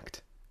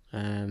contract.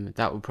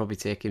 That would probably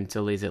take him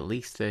till he's at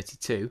least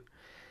 32.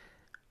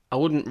 I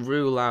wouldn't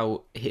rule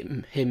out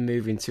him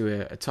moving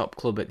to a top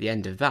club at the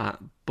end of that,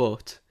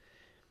 but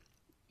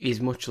he's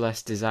much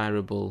less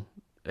desirable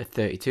at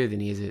 32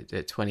 than he is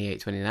at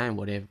 28,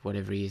 29,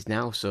 whatever he is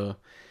now. So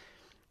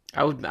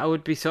I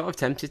would be sort of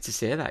tempted to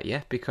say that,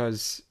 yeah,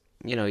 because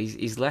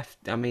he's left.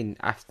 I mean,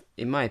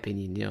 in my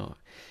opinion,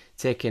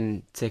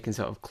 taking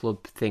sort of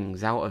club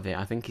things out of it,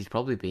 I think he's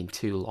probably been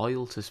too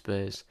loyal to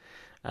Spurs,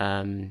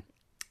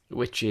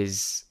 which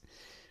is.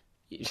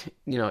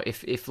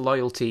 If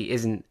loyalty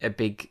isn't a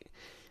big,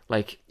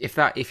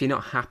 if you're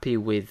not happy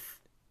with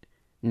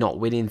not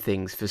winning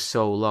things for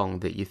so long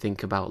that you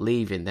think about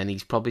leaving, then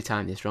he's probably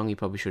timed this wrong. He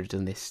probably should have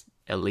done this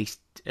at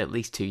least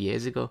 2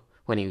 years ago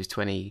when he was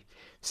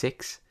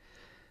 26.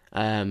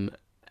 And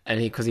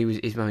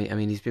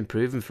he's been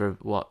proven for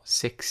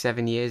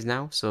 6-7 years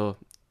now. So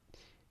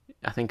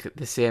I think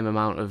the same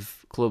amount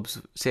of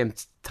clubs, same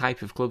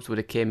type of clubs would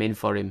have came in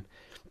for him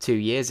 2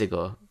 years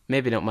ago.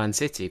 Maybe not Man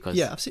City.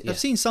 I've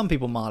seen some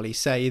people, Marley,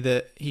 say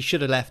that he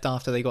should have left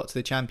after they got to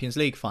the Champions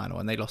League final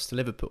and they lost to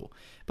Liverpool.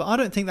 But I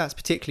don't think that's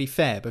particularly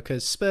fair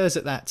because Spurs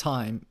at that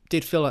time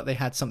did feel like they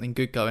had something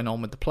good going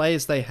on with the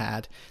players they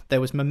had.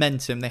 There was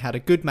momentum. They had a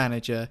good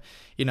manager.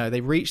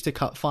 They reached a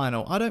cup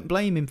final. I don't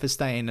blame him for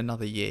staying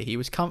another year. He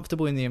was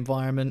comfortable in the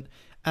environment.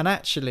 And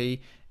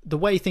actually, the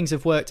way things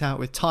have worked out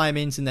with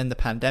timings, and then the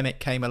pandemic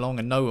came along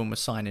and no one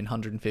was signing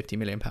 £150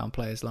 million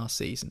players last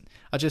season.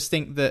 I just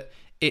think that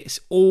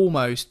it's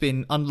almost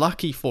been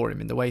unlucky for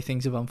him in the way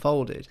things have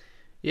unfolded.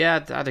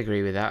 Yeah, I'd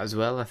agree with that as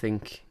well. I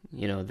think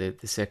the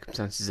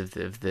circumstances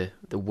of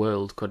the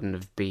world couldn't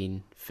have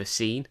been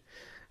foreseen.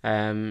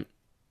 But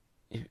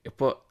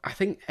I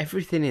think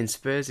everything in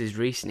Spurs'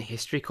 recent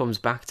history comes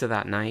back to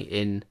that night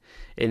in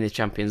the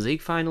Champions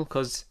League final,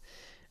 because,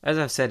 as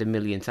I've said a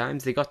million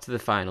times, they got to the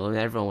final and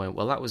everyone went,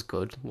 well, that was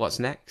good, what's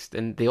next?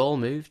 And they all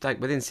moved.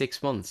 Within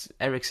 6 months,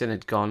 Eriksen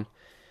had gone,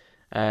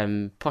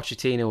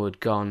 Pochettino had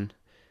gone,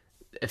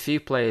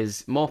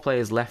 more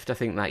players left, I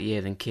think, that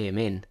year than came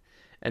in.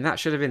 And that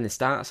should have been the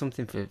start of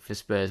something for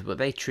Spurs, but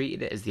they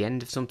treated it as the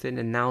end of something,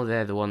 and now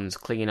they're the ones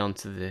clinging on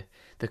to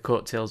the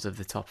coattails of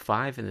the top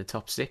 5 and the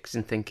top 6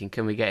 and thinking,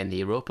 can we get in the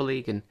Europa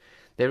League? And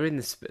they were in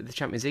the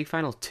Champions League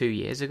final 2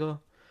 years ago.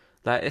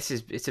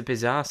 It's a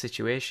bizarre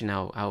situation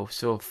how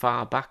so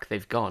far back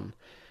they've gone,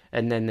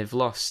 and then they've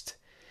lost,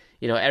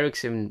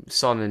 Eriksen,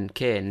 Son and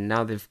Kane.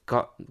 Now they've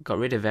got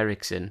rid of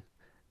Eriksen.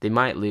 They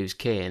might lose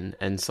Kane,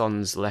 and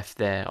Son's left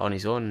there on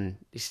his own.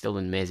 He's still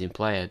an amazing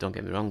player, don't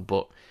get me wrong,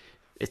 but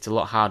it's a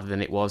lot harder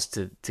than it was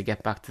to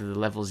get back to the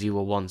levels you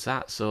were once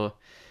at. So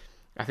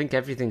I think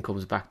everything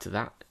comes back to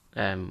that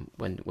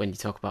when you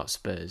talk about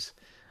Spurs.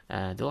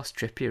 They lost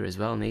Trippier as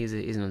well, and he's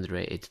an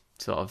underrated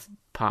sort of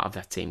part of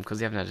that team because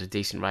they haven't had a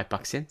decent right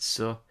back since.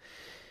 So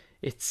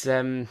it's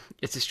a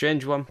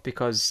strange one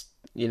because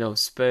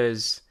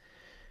Spurs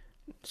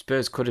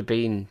could have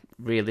been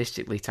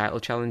realistically title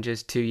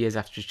challengers 2 years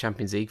after the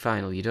Champions League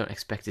final. You don't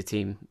expect a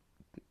team,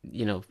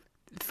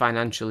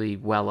 financially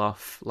well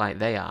off like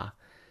they are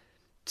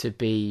to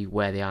be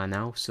where they are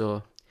now.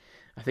 So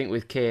I think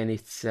with Kane,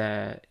 it's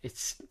a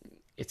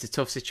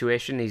tough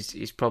situation.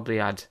 He's probably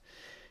had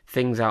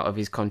things out of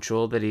his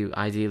control that he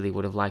ideally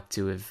would have liked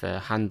to have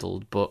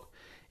handled. But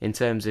in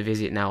terms of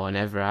is it now or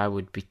never, I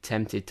would be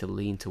tempted to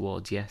lean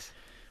towards yes.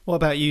 What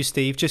about you,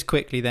 Steve? Just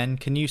quickly then,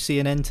 can you see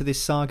an end to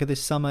this saga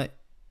this summer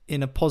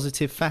in a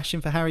positive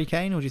fashion for Harry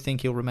Kane, or do you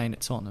think he'll remain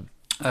at Tottenham?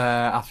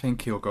 I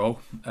think he'll go.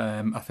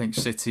 I think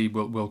City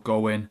will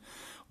go in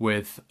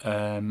with,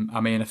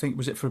 I think,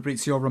 was it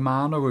Fabrizio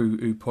Romano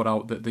who put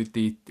out that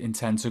they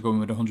intend to go in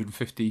with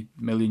 €150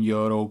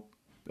 million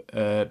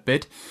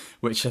bid,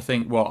 which I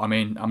think,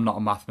 I'm not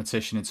a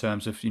mathematician in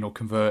terms of,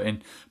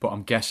 converting, but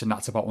I'm guessing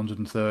that's about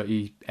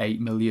 138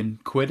 million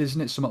quid,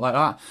 isn't it? Something like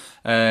that.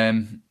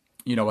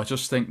 I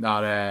just think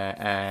that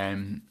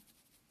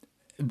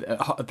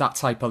that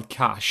type of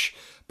cash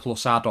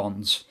plus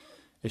add-ons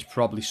is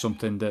probably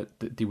something that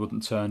they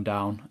wouldn't turn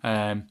down.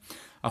 I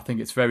think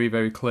it's very,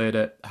 very clear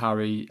that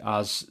Harry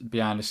has,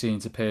 behind the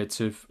scenes, appeared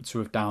to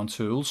have down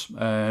tools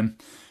and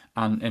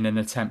in an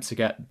attempt to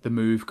get the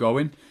move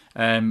going.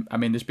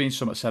 There's been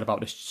something said about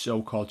this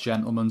so-called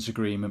gentleman's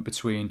agreement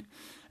between,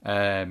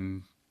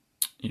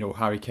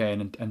 Harry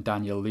Kane and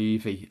Daniel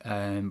Levy,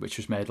 which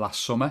was made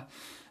last summer.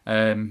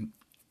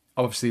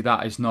 Obviously,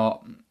 that is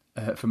not,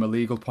 from a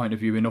legal point of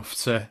view, enough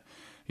to,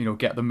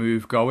 get the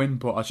move going.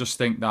 But I just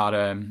think that,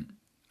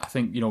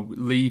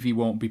 Levy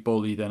won't be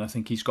bullied, and I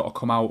think he's got to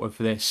come out of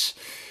this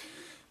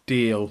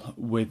deal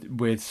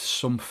with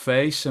some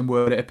face and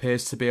where it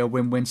appears to be a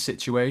win-win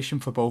situation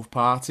for both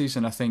parties.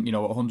 And I think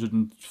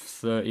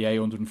 138,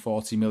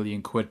 140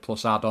 million quid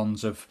plus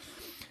add-ons of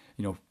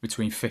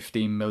between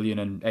 15 million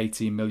and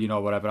 18 million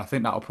or whatever, I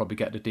think that'll probably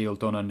get the deal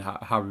done, and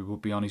Harry will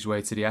be on his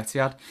way to the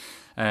Etihad.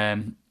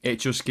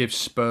 It just gives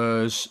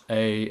Spurs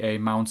a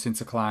mountain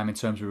to climb in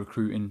terms of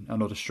recruiting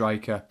another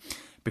striker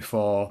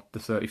before the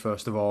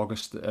 31st of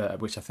August,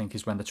 which I think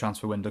is when the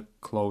transfer window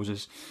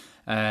closes.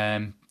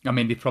 They've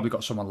probably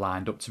got someone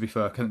lined up, to be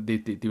fair.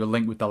 They were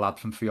linked with the lad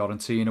from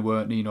Fiorentina,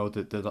 weren't they?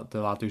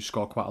 The lad who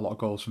scored quite a lot of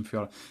goals from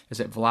Fiorentina.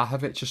 Is it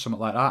Vlahovic or something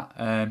like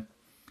that?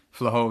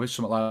 Vlahovic,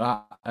 something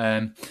like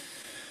that.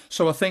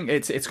 So I think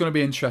it's going to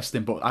be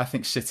interesting, but I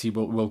think City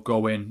will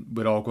go in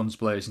with all guns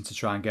blazing to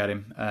try and get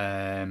him.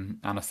 And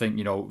I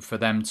think, for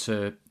them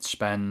to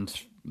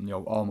spend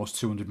almost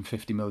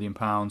 £250 million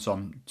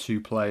on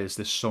two players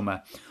this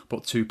summer,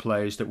 but two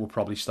players that will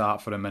probably start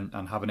for them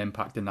and have an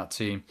impact in that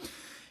team,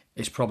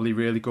 it's probably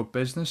really good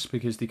business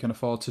because they can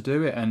afford to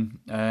do it. And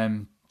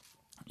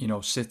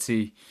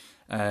City,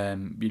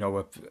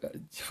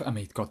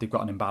 they've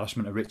got an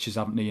embarrassment of riches,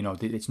 haven't they?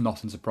 It's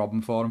nothing's a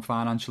problem for them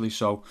financially.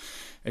 So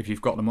if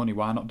you've got the money,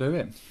 why not do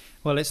it?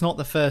 Well, it's not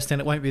the first and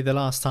it won't be the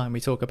last time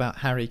we talk about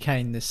Harry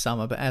Kane this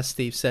summer. But as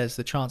Steve says,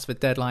 the transfer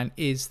deadline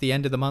is the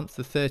end of the month,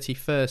 the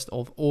 31st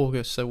of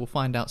August. So we'll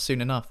find out soon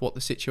enough what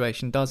the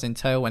situation does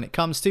entail when it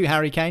comes to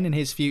Harry Kane and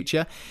his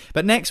future.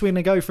 But next, we're going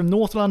to go from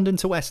North London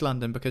to West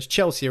London because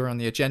Chelsea are on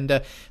the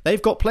agenda. They've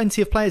got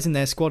plenty of players in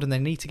their squad and they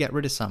need to get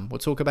rid of some. We'll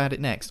talk about it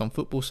next on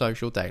Football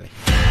Social Daily.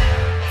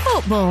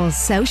 Football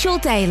Social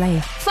Daily.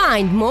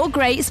 Find more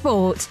great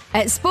sport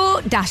at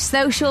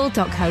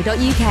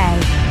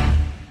sport-social.co.uk.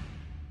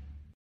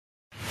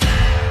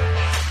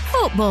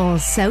 Football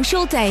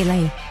Social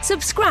Daily.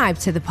 Subscribe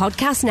to the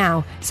podcast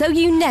now so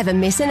you never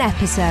miss an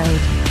episode.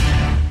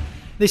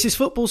 This is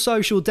Football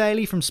Social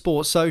Daily from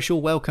Sports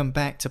Social. Welcome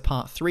back to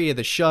part 3 of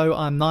the show.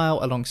 I'm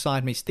Niall,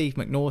 alongside me Steve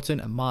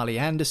McNaughton and Marley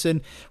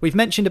Anderson. We've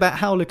mentioned about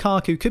how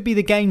Lukaku could be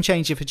the game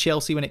changer for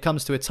Chelsea when it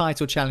comes to a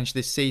title challenge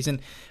this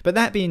season. But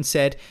that being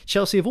said,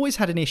 Chelsea have always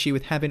had an issue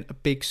with having a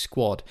big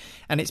squad.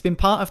 And it's been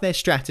part of their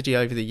strategy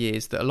over the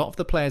years that a lot of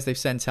the players they've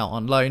sent out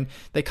on loan,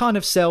 they kind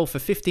of sell for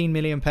 £15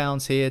 million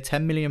here,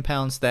 £10 million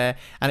there.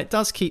 And it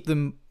does keep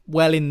them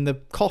well in the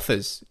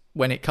coffers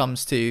when it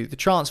comes to the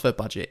transfer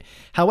budget.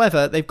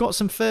 However, they've got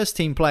some first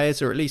team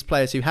players, or at least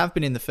players who have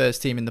been in the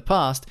first team in the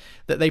past,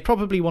 that they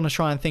probably want to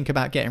try and think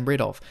about getting rid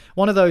of.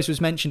 One of those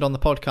was mentioned on the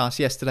podcast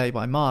yesterday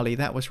by Marley,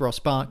 that was Ross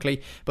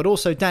Barkley, but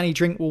also Danny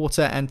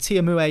Drinkwater and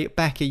Tiamue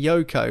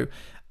Bakayoko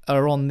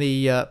are on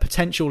the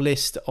potential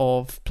list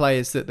of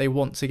players that they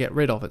want to get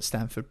rid of at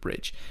Stamford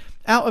Bridge.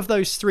 Out of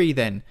those three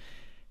then,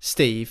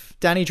 Steve,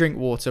 Danny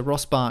Drinkwater,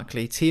 Ross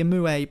Barkley,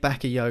 Tiamue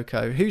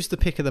Bakayoko, who's the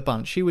pick of the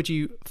bunch? Who would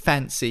you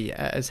fancy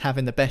as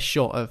having the best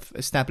shot of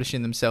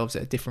establishing themselves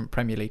at a different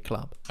Premier League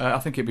club? I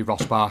think it'd be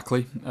Ross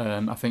Barkley.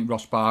 I think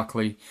Ross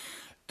Barkley,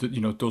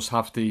 does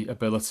have the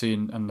ability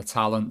and the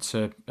talent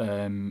to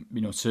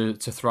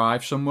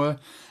thrive somewhere.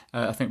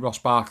 I think Ross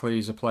Barkley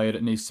is a player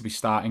that needs to be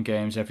starting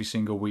games every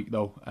single week,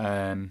 though.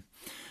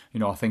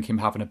 I think him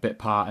having a bit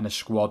part in a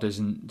squad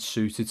isn't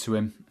suited to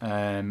him.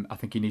 I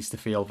think he needs to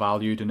feel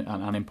valued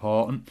and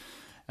important.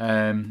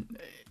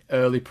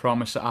 Early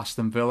promise at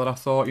Aston Villa, I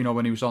thought,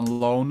 when he was on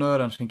loan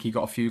there, I think he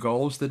got a few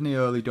goals, didn't he,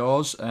 early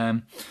doors?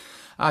 I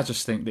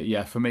just think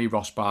that, for me,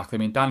 Ross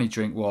Barkley, Danny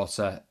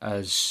Drinkwater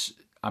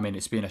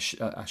it's been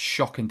a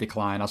shocking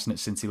decline, hasn't it,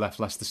 since he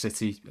left Leicester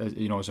City,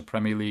 as a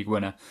Premier League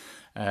winner.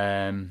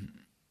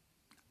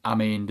 I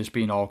mean, there's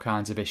been all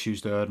kinds of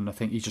issues there, and I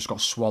think he just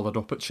got swallowed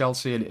up at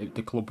Chelsea.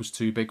 The club was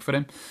too big for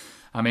him.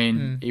 I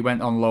mean, he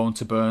went on loan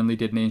to Burnley,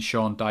 didn't he? And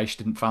Sean Dyche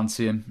didn't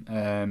fancy him. After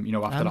and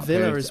that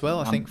Villa period. as well,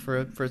 I think, for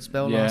a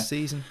spell last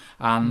season.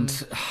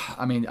 And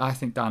I mean, I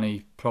think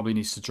Danny probably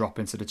needs to drop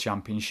into the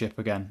Championship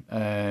again.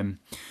 And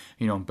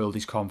build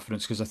his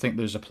confidence, because I think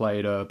there's a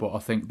player there, but I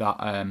think that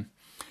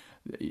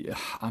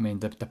I mean,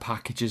 the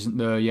package isn't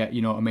there yet.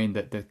 You know what I mean?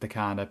 The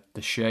kind of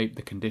the shape,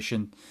 the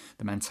condition,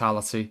 the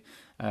mentality.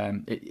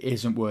 It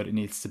isn't where it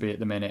needs to be at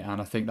the minute,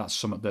 and I think that's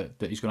something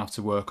that he's going to have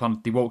to work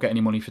on. They won't get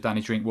any money for Danny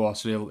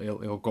Drinkwater;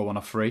 he'll go on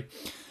a free.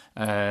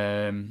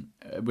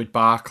 With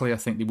Barkley, I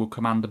think they will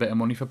command a bit of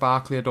money for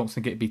Barkley. I don't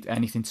think it'd be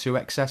anything too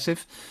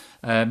excessive,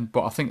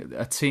 but I think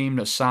a team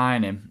that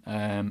sign him,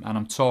 and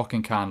I'm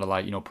talking kind of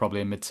like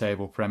probably a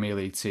mid-table Premier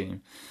League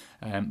team,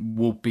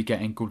 will be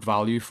getting good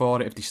value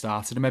for it if they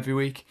started him every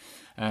week.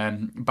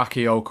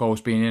 Bakayoko's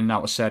been in and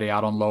out of Serie A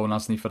on loan,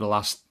 hasn't he, for the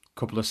last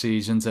couple of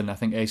seasons, and I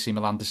think AC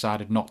Milan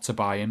decided not to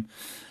buy him,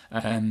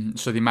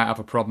 so they might have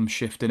a problem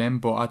shifting him,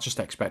 but I just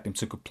expect him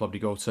to probably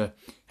go to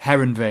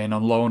Herenveen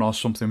on loan or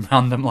something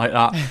random like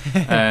that.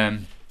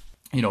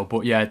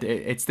 But yeah,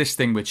 it's this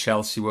thing with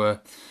Chelsea where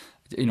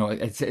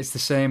it's the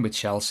same with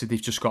Chelsea. They've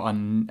just got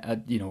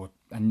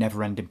a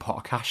never-ending pot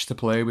of cash to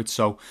play with,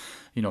 so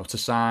to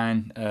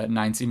sign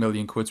 90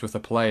 million quid's worth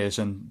of players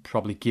and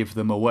probably give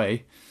them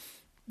away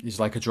is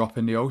like a drop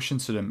in the ocean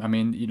to them. I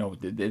mean,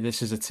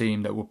 this is a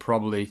team that will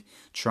probably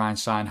try and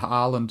sign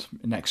Haaland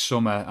next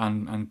summer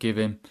and give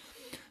him,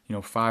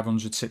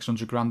 500,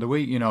 600 grand a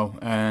week,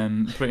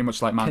 pretty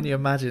much like Can you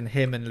imagine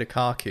him and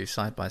Lukaku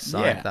side by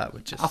side? Yeah, that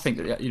would just... I think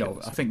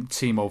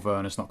Timo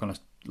Werner's not going to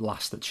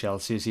last at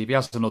Chelsea, is he? If he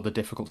has another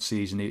difficult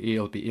season,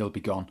 he'll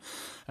be gone.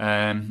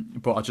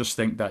 But I just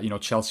think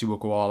that Chelsea will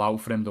go all out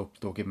for him.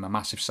 They'll give him a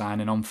massive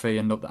signing on fee,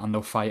 and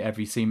they'll fight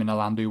every team in the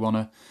land who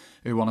want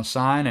to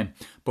sign him.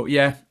 But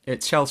yeah,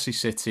 it's Chelsea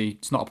City.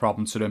 It's not a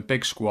problem to them.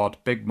 Big squad,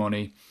 big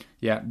money.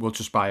 Yeah, we'll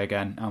just buy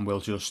again and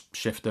we'll just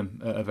shift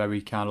them at a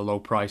very kind of low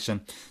price,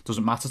 and it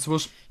doesn't matter to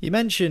us. You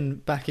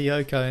mentioned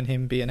Bakayoko and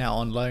him being out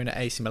on loan at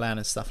AC Milan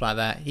and stuff like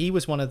that. He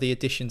was one of the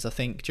additions, I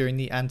think, during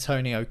the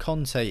Antonio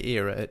Conte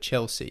era at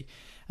Chelsea.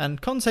 And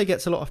Conte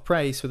gets a lot of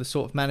praise for the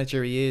sort of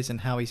manager he is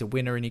and how he's a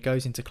winner and he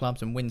goes into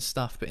clubs and wins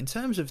stuff. But in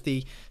terms of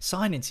the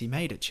signings he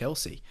made at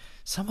Chelsea,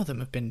 some of them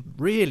have been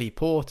really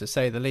poor, to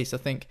say the least. I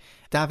think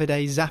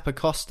Davide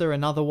Zappacosta,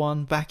 another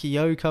one,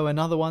 Bakayoko,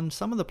 another one.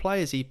 Some of the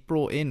players he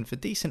brought in for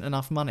decent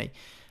enough money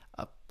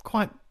are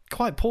quite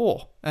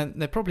poor,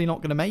 and they're probably not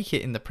going to make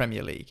it in the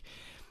Premier League.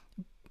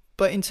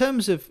 But in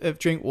terms of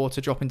Drinkwater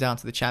dropping down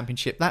to the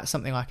Championship, that's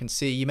something I can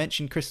see. You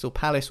mentioned Crystal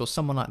Palace or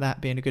someone like that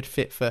being a good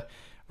fit for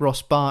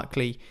Ross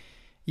Barkley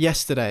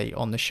yesterday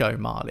on the show,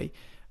 Marley.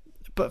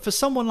 But for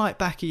someone like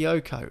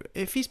Bakayoko,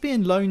 if he's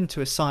being loaned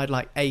to a side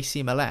like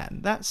AC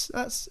Milan, that's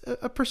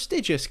a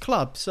prestigious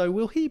club. So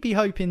will he be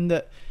hoping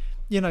that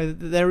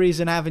there is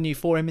an avenue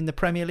for him in the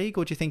Premier League,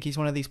 or do you think he's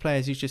one of these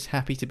players who's just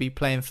happy to be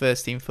playing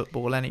first team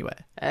football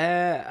anywhere?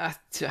 I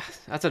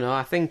don't know.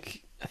 I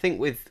think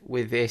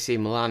with AC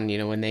Milan,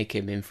 when they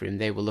came in for him,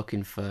 they were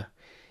looking for,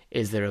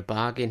 is there a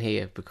bargain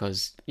here?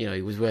 Because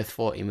he was worth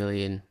 40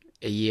 million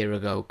a year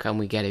ago. Can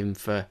we get him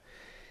for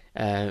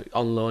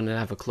on loan and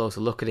have a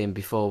closer look at him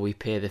before we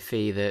pay the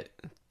fee that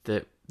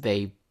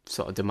they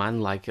sort of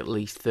demand, like at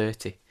least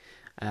 30?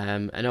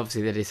 And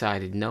obviously they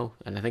decided no,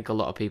 and I think a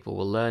lot of people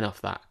will learn off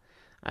that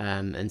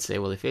and say,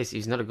 well, if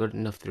he's not good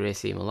enough through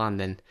AC Milan,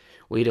 then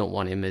we don't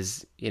want him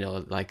as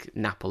like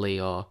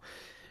Napoli or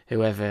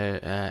whoever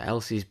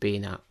else he's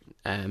been at.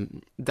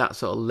 That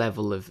sort of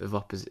level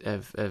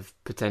of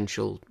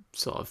potential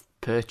sort of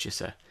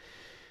purchaser.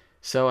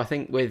 So I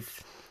think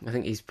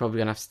he's probably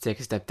going to have to take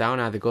a step down,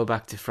 either go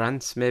back to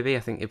France, maybe. I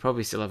think he'll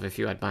probably still have a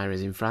few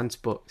admirers in France,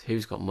 but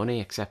who's got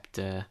money except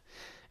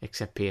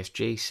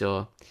PSG?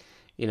 So,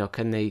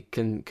 can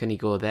he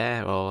go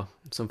there or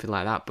something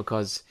like that?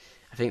 Because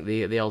I think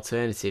the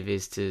alternative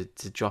is to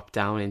drop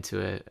down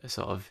into a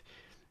sort of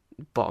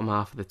bottom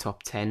half of the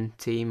top 10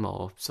 team,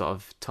 or sort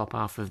of top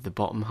half of the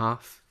bottom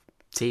half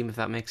team, if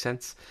that makes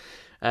sense.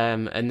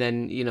 And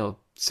then,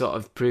 sort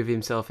of prove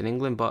himself in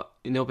England, but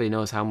nobody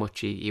knows how much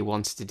he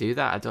wants to do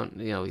that. I don't,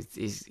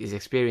 his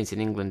experience in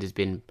England has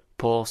been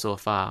poor so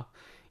far.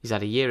 He's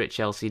had a year at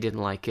Chelsea, didn't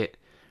like it,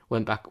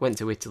 went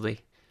to Italy.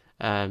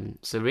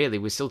 So really,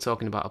 we're still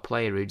talking about a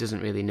player who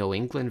doesn't really know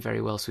England very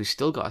well, so he's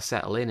still got to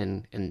settle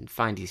in and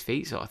find his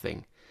feet, sort of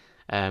thing,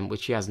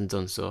 which he hasn't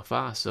done so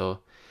far. So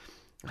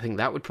I think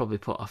that would probably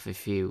put off a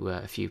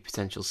few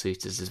potential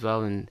suitors as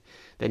well. And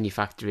then you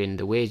factor in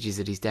the wages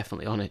that he's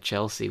definitely on at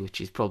Chelsea,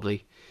 which is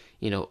probably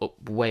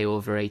up way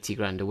over 80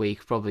 grand a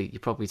week. You're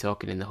probably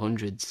talking in the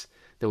hundreds.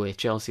 The way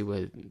Chelsea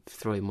were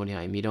throwing money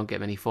at him, you don't get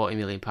many £40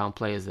 million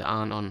players that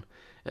aren't on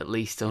at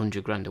least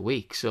 100 grand a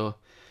week. So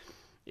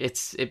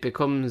it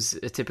becomes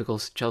a typical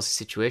Chelsea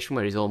situation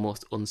where he's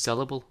almost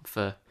unsellable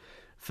for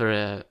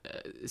a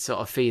sort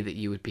of fee that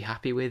you would be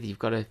happy with. You've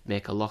got to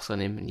make a loss on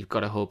him, and you've got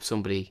to hope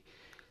somebody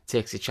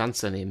takes a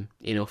chance on him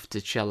enough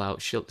to shell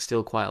out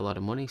still quite a lot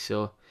of money.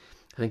 So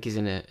I think he's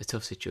in a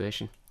tough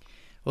situation.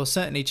 Well,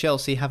 certainly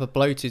Chelsea have a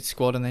bloated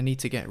squad and they need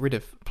to get rid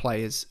of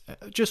players.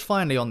 Just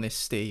finally on this,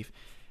 Steve,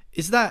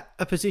 is that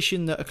a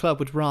position that a club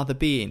would rather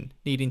be in,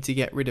 needing to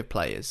get rid of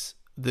players,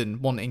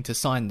 than wanting to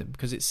sign them?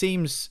 Because it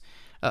seems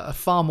a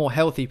far more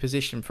healthy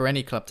position for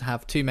any club to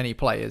have too many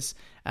players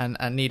and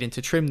needing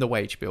to trim the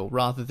wage bill,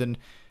 rather than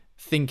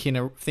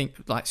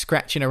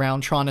scratching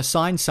around trying to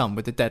sign some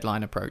with the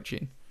deadline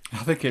approaching.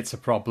 I think it's a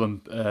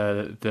problem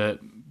that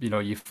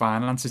your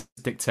finances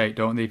dictate,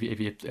 don't they? If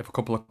you have a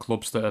couple of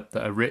clubs that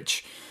are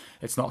rich,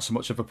 it's not so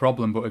much of a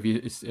problem. But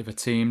if a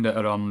team that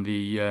are on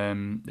the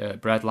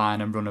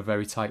breadline and run a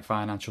very tight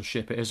financial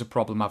ship, it is a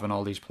problem having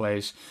all these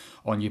players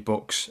on your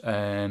books.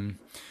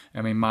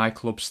 My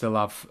club still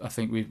have. I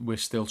think we're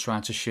still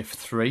trying to shift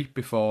 3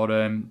 before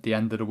the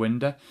end of the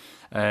window,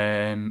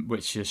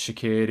 which is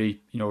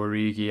Shaqiri,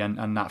 Origi,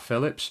 and Nat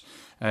Phillips.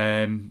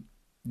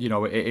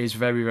 It is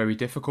very, very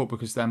difficult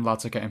because them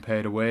lads are getting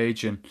paid a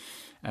wage, and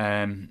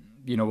a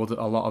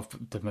lot of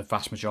the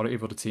vast majority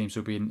of other teams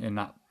will be in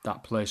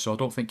that place. So I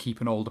don't think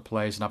keeping older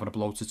players and having a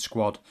bloated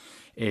squad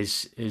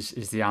is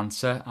the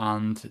answer.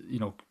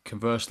 And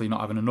conversely,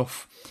 not having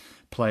enough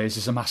players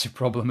is a massive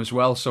problem as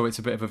well. So it's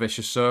a bit of a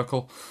vicious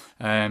circle,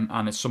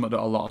 and it's something that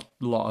a lot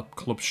of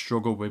clubs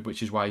struggle with,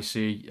 which is why you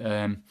see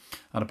an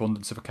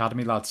abundance of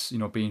academy lads,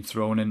 being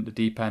thrown in the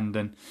deep end,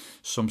 and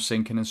some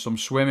sinking and some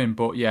swimming.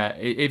 But yeah,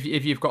 if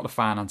you've got the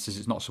finances,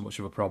 it's not so much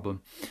of a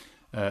problem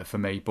for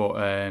me. But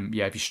if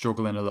you're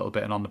struggling a little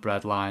bit and on the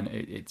breadline,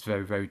 it's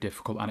very, very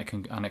difficult, and it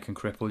can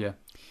cripple you.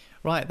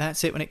 Right,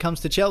 that's it when it comes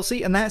to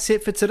Chelsea, and that's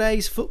it for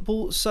today's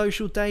Football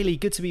Social Daily.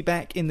 Good to be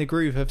back in the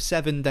groove of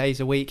 7 days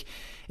a week.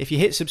 If you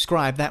hit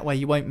subscribe, that way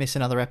you won't miss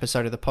another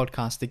episode of the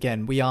podcast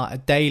again. We are a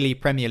daily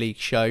Premier League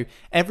show.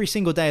 Every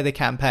single day of the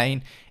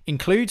campaign,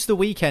 includes the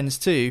weekends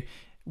too.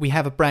 We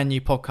have a brand new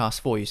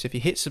podcast for you. So if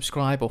you hit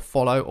subscribe or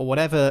follow or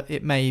whatever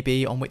it may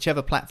be on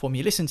whichever platform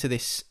you listen to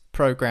this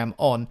program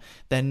on,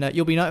 then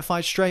you'll be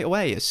notified straight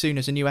away as soon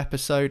as a new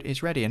episode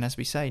is ready. And as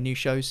we say, new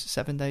shows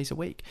 7 days a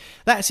week.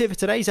 That's it for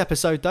today's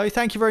episode though.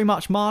 Thank you very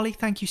much, Marley.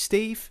 Thank you,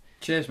 Steve.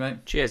 Cheers,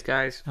 mate. Cheers,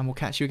 guys. And we'll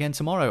catch you again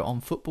tomorrow on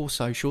Football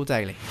Social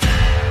Daily.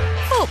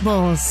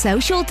 Football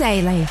Social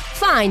Daily.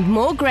 Find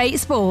more great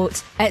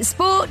sport at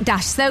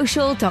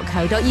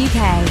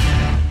sport-social.co.uk.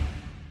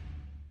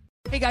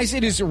 Hey guys,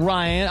 it is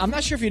Ryan. I'm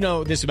not sure if you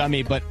know this about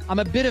me, but I'm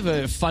a bit of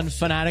a fun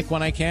fanatic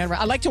when I can.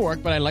 I like to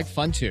work, but I like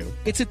fun too.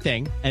 It's a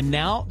thing. And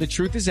now the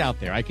truth is out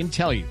there. I can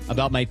tell you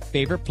about my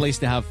favorite place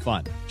to have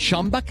fun.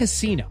 Chumba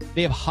Casino.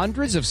 They have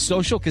hundreds of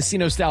social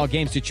casino style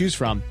games to choose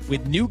from,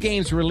 with new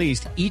games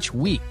released each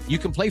week. You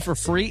can play for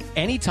free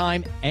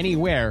anytime,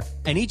 anywhere.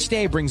 And each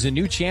day brings a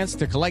new chance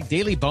to collect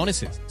daily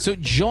bonuses. So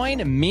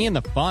join me in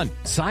the fun.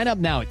 Sign up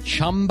now at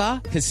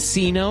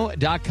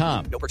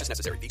ChumbaCasino.com. No purchase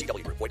necessary.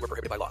 VGW. Void where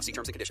prohibited by law. See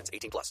terms and conditions.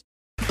 18+.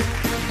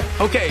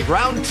 Okay,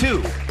 round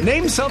 2.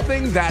 Name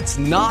something that's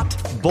not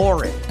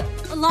boring.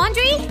 A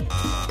laundry?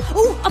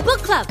 Ooh, a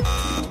book club.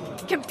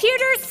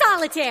 Computer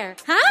solitaire,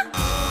 huh?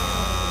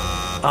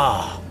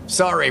 Ah,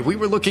 sorry. We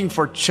were looking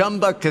for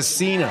Chumba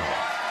Casino.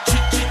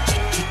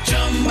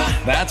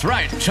 That's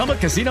right.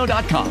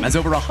 ChumbaCasino.com has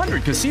over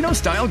 100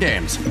 casino-style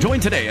games.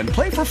 Join today and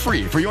play for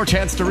free for your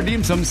chance to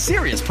redeem some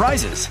serious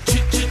prizes.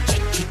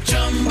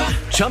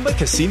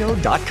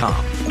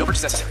 ChumbaCasino.com. No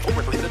purchase necessary. Void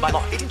where prohibited by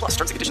law. 18+. Terms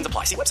and conditions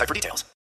apply. See website for details.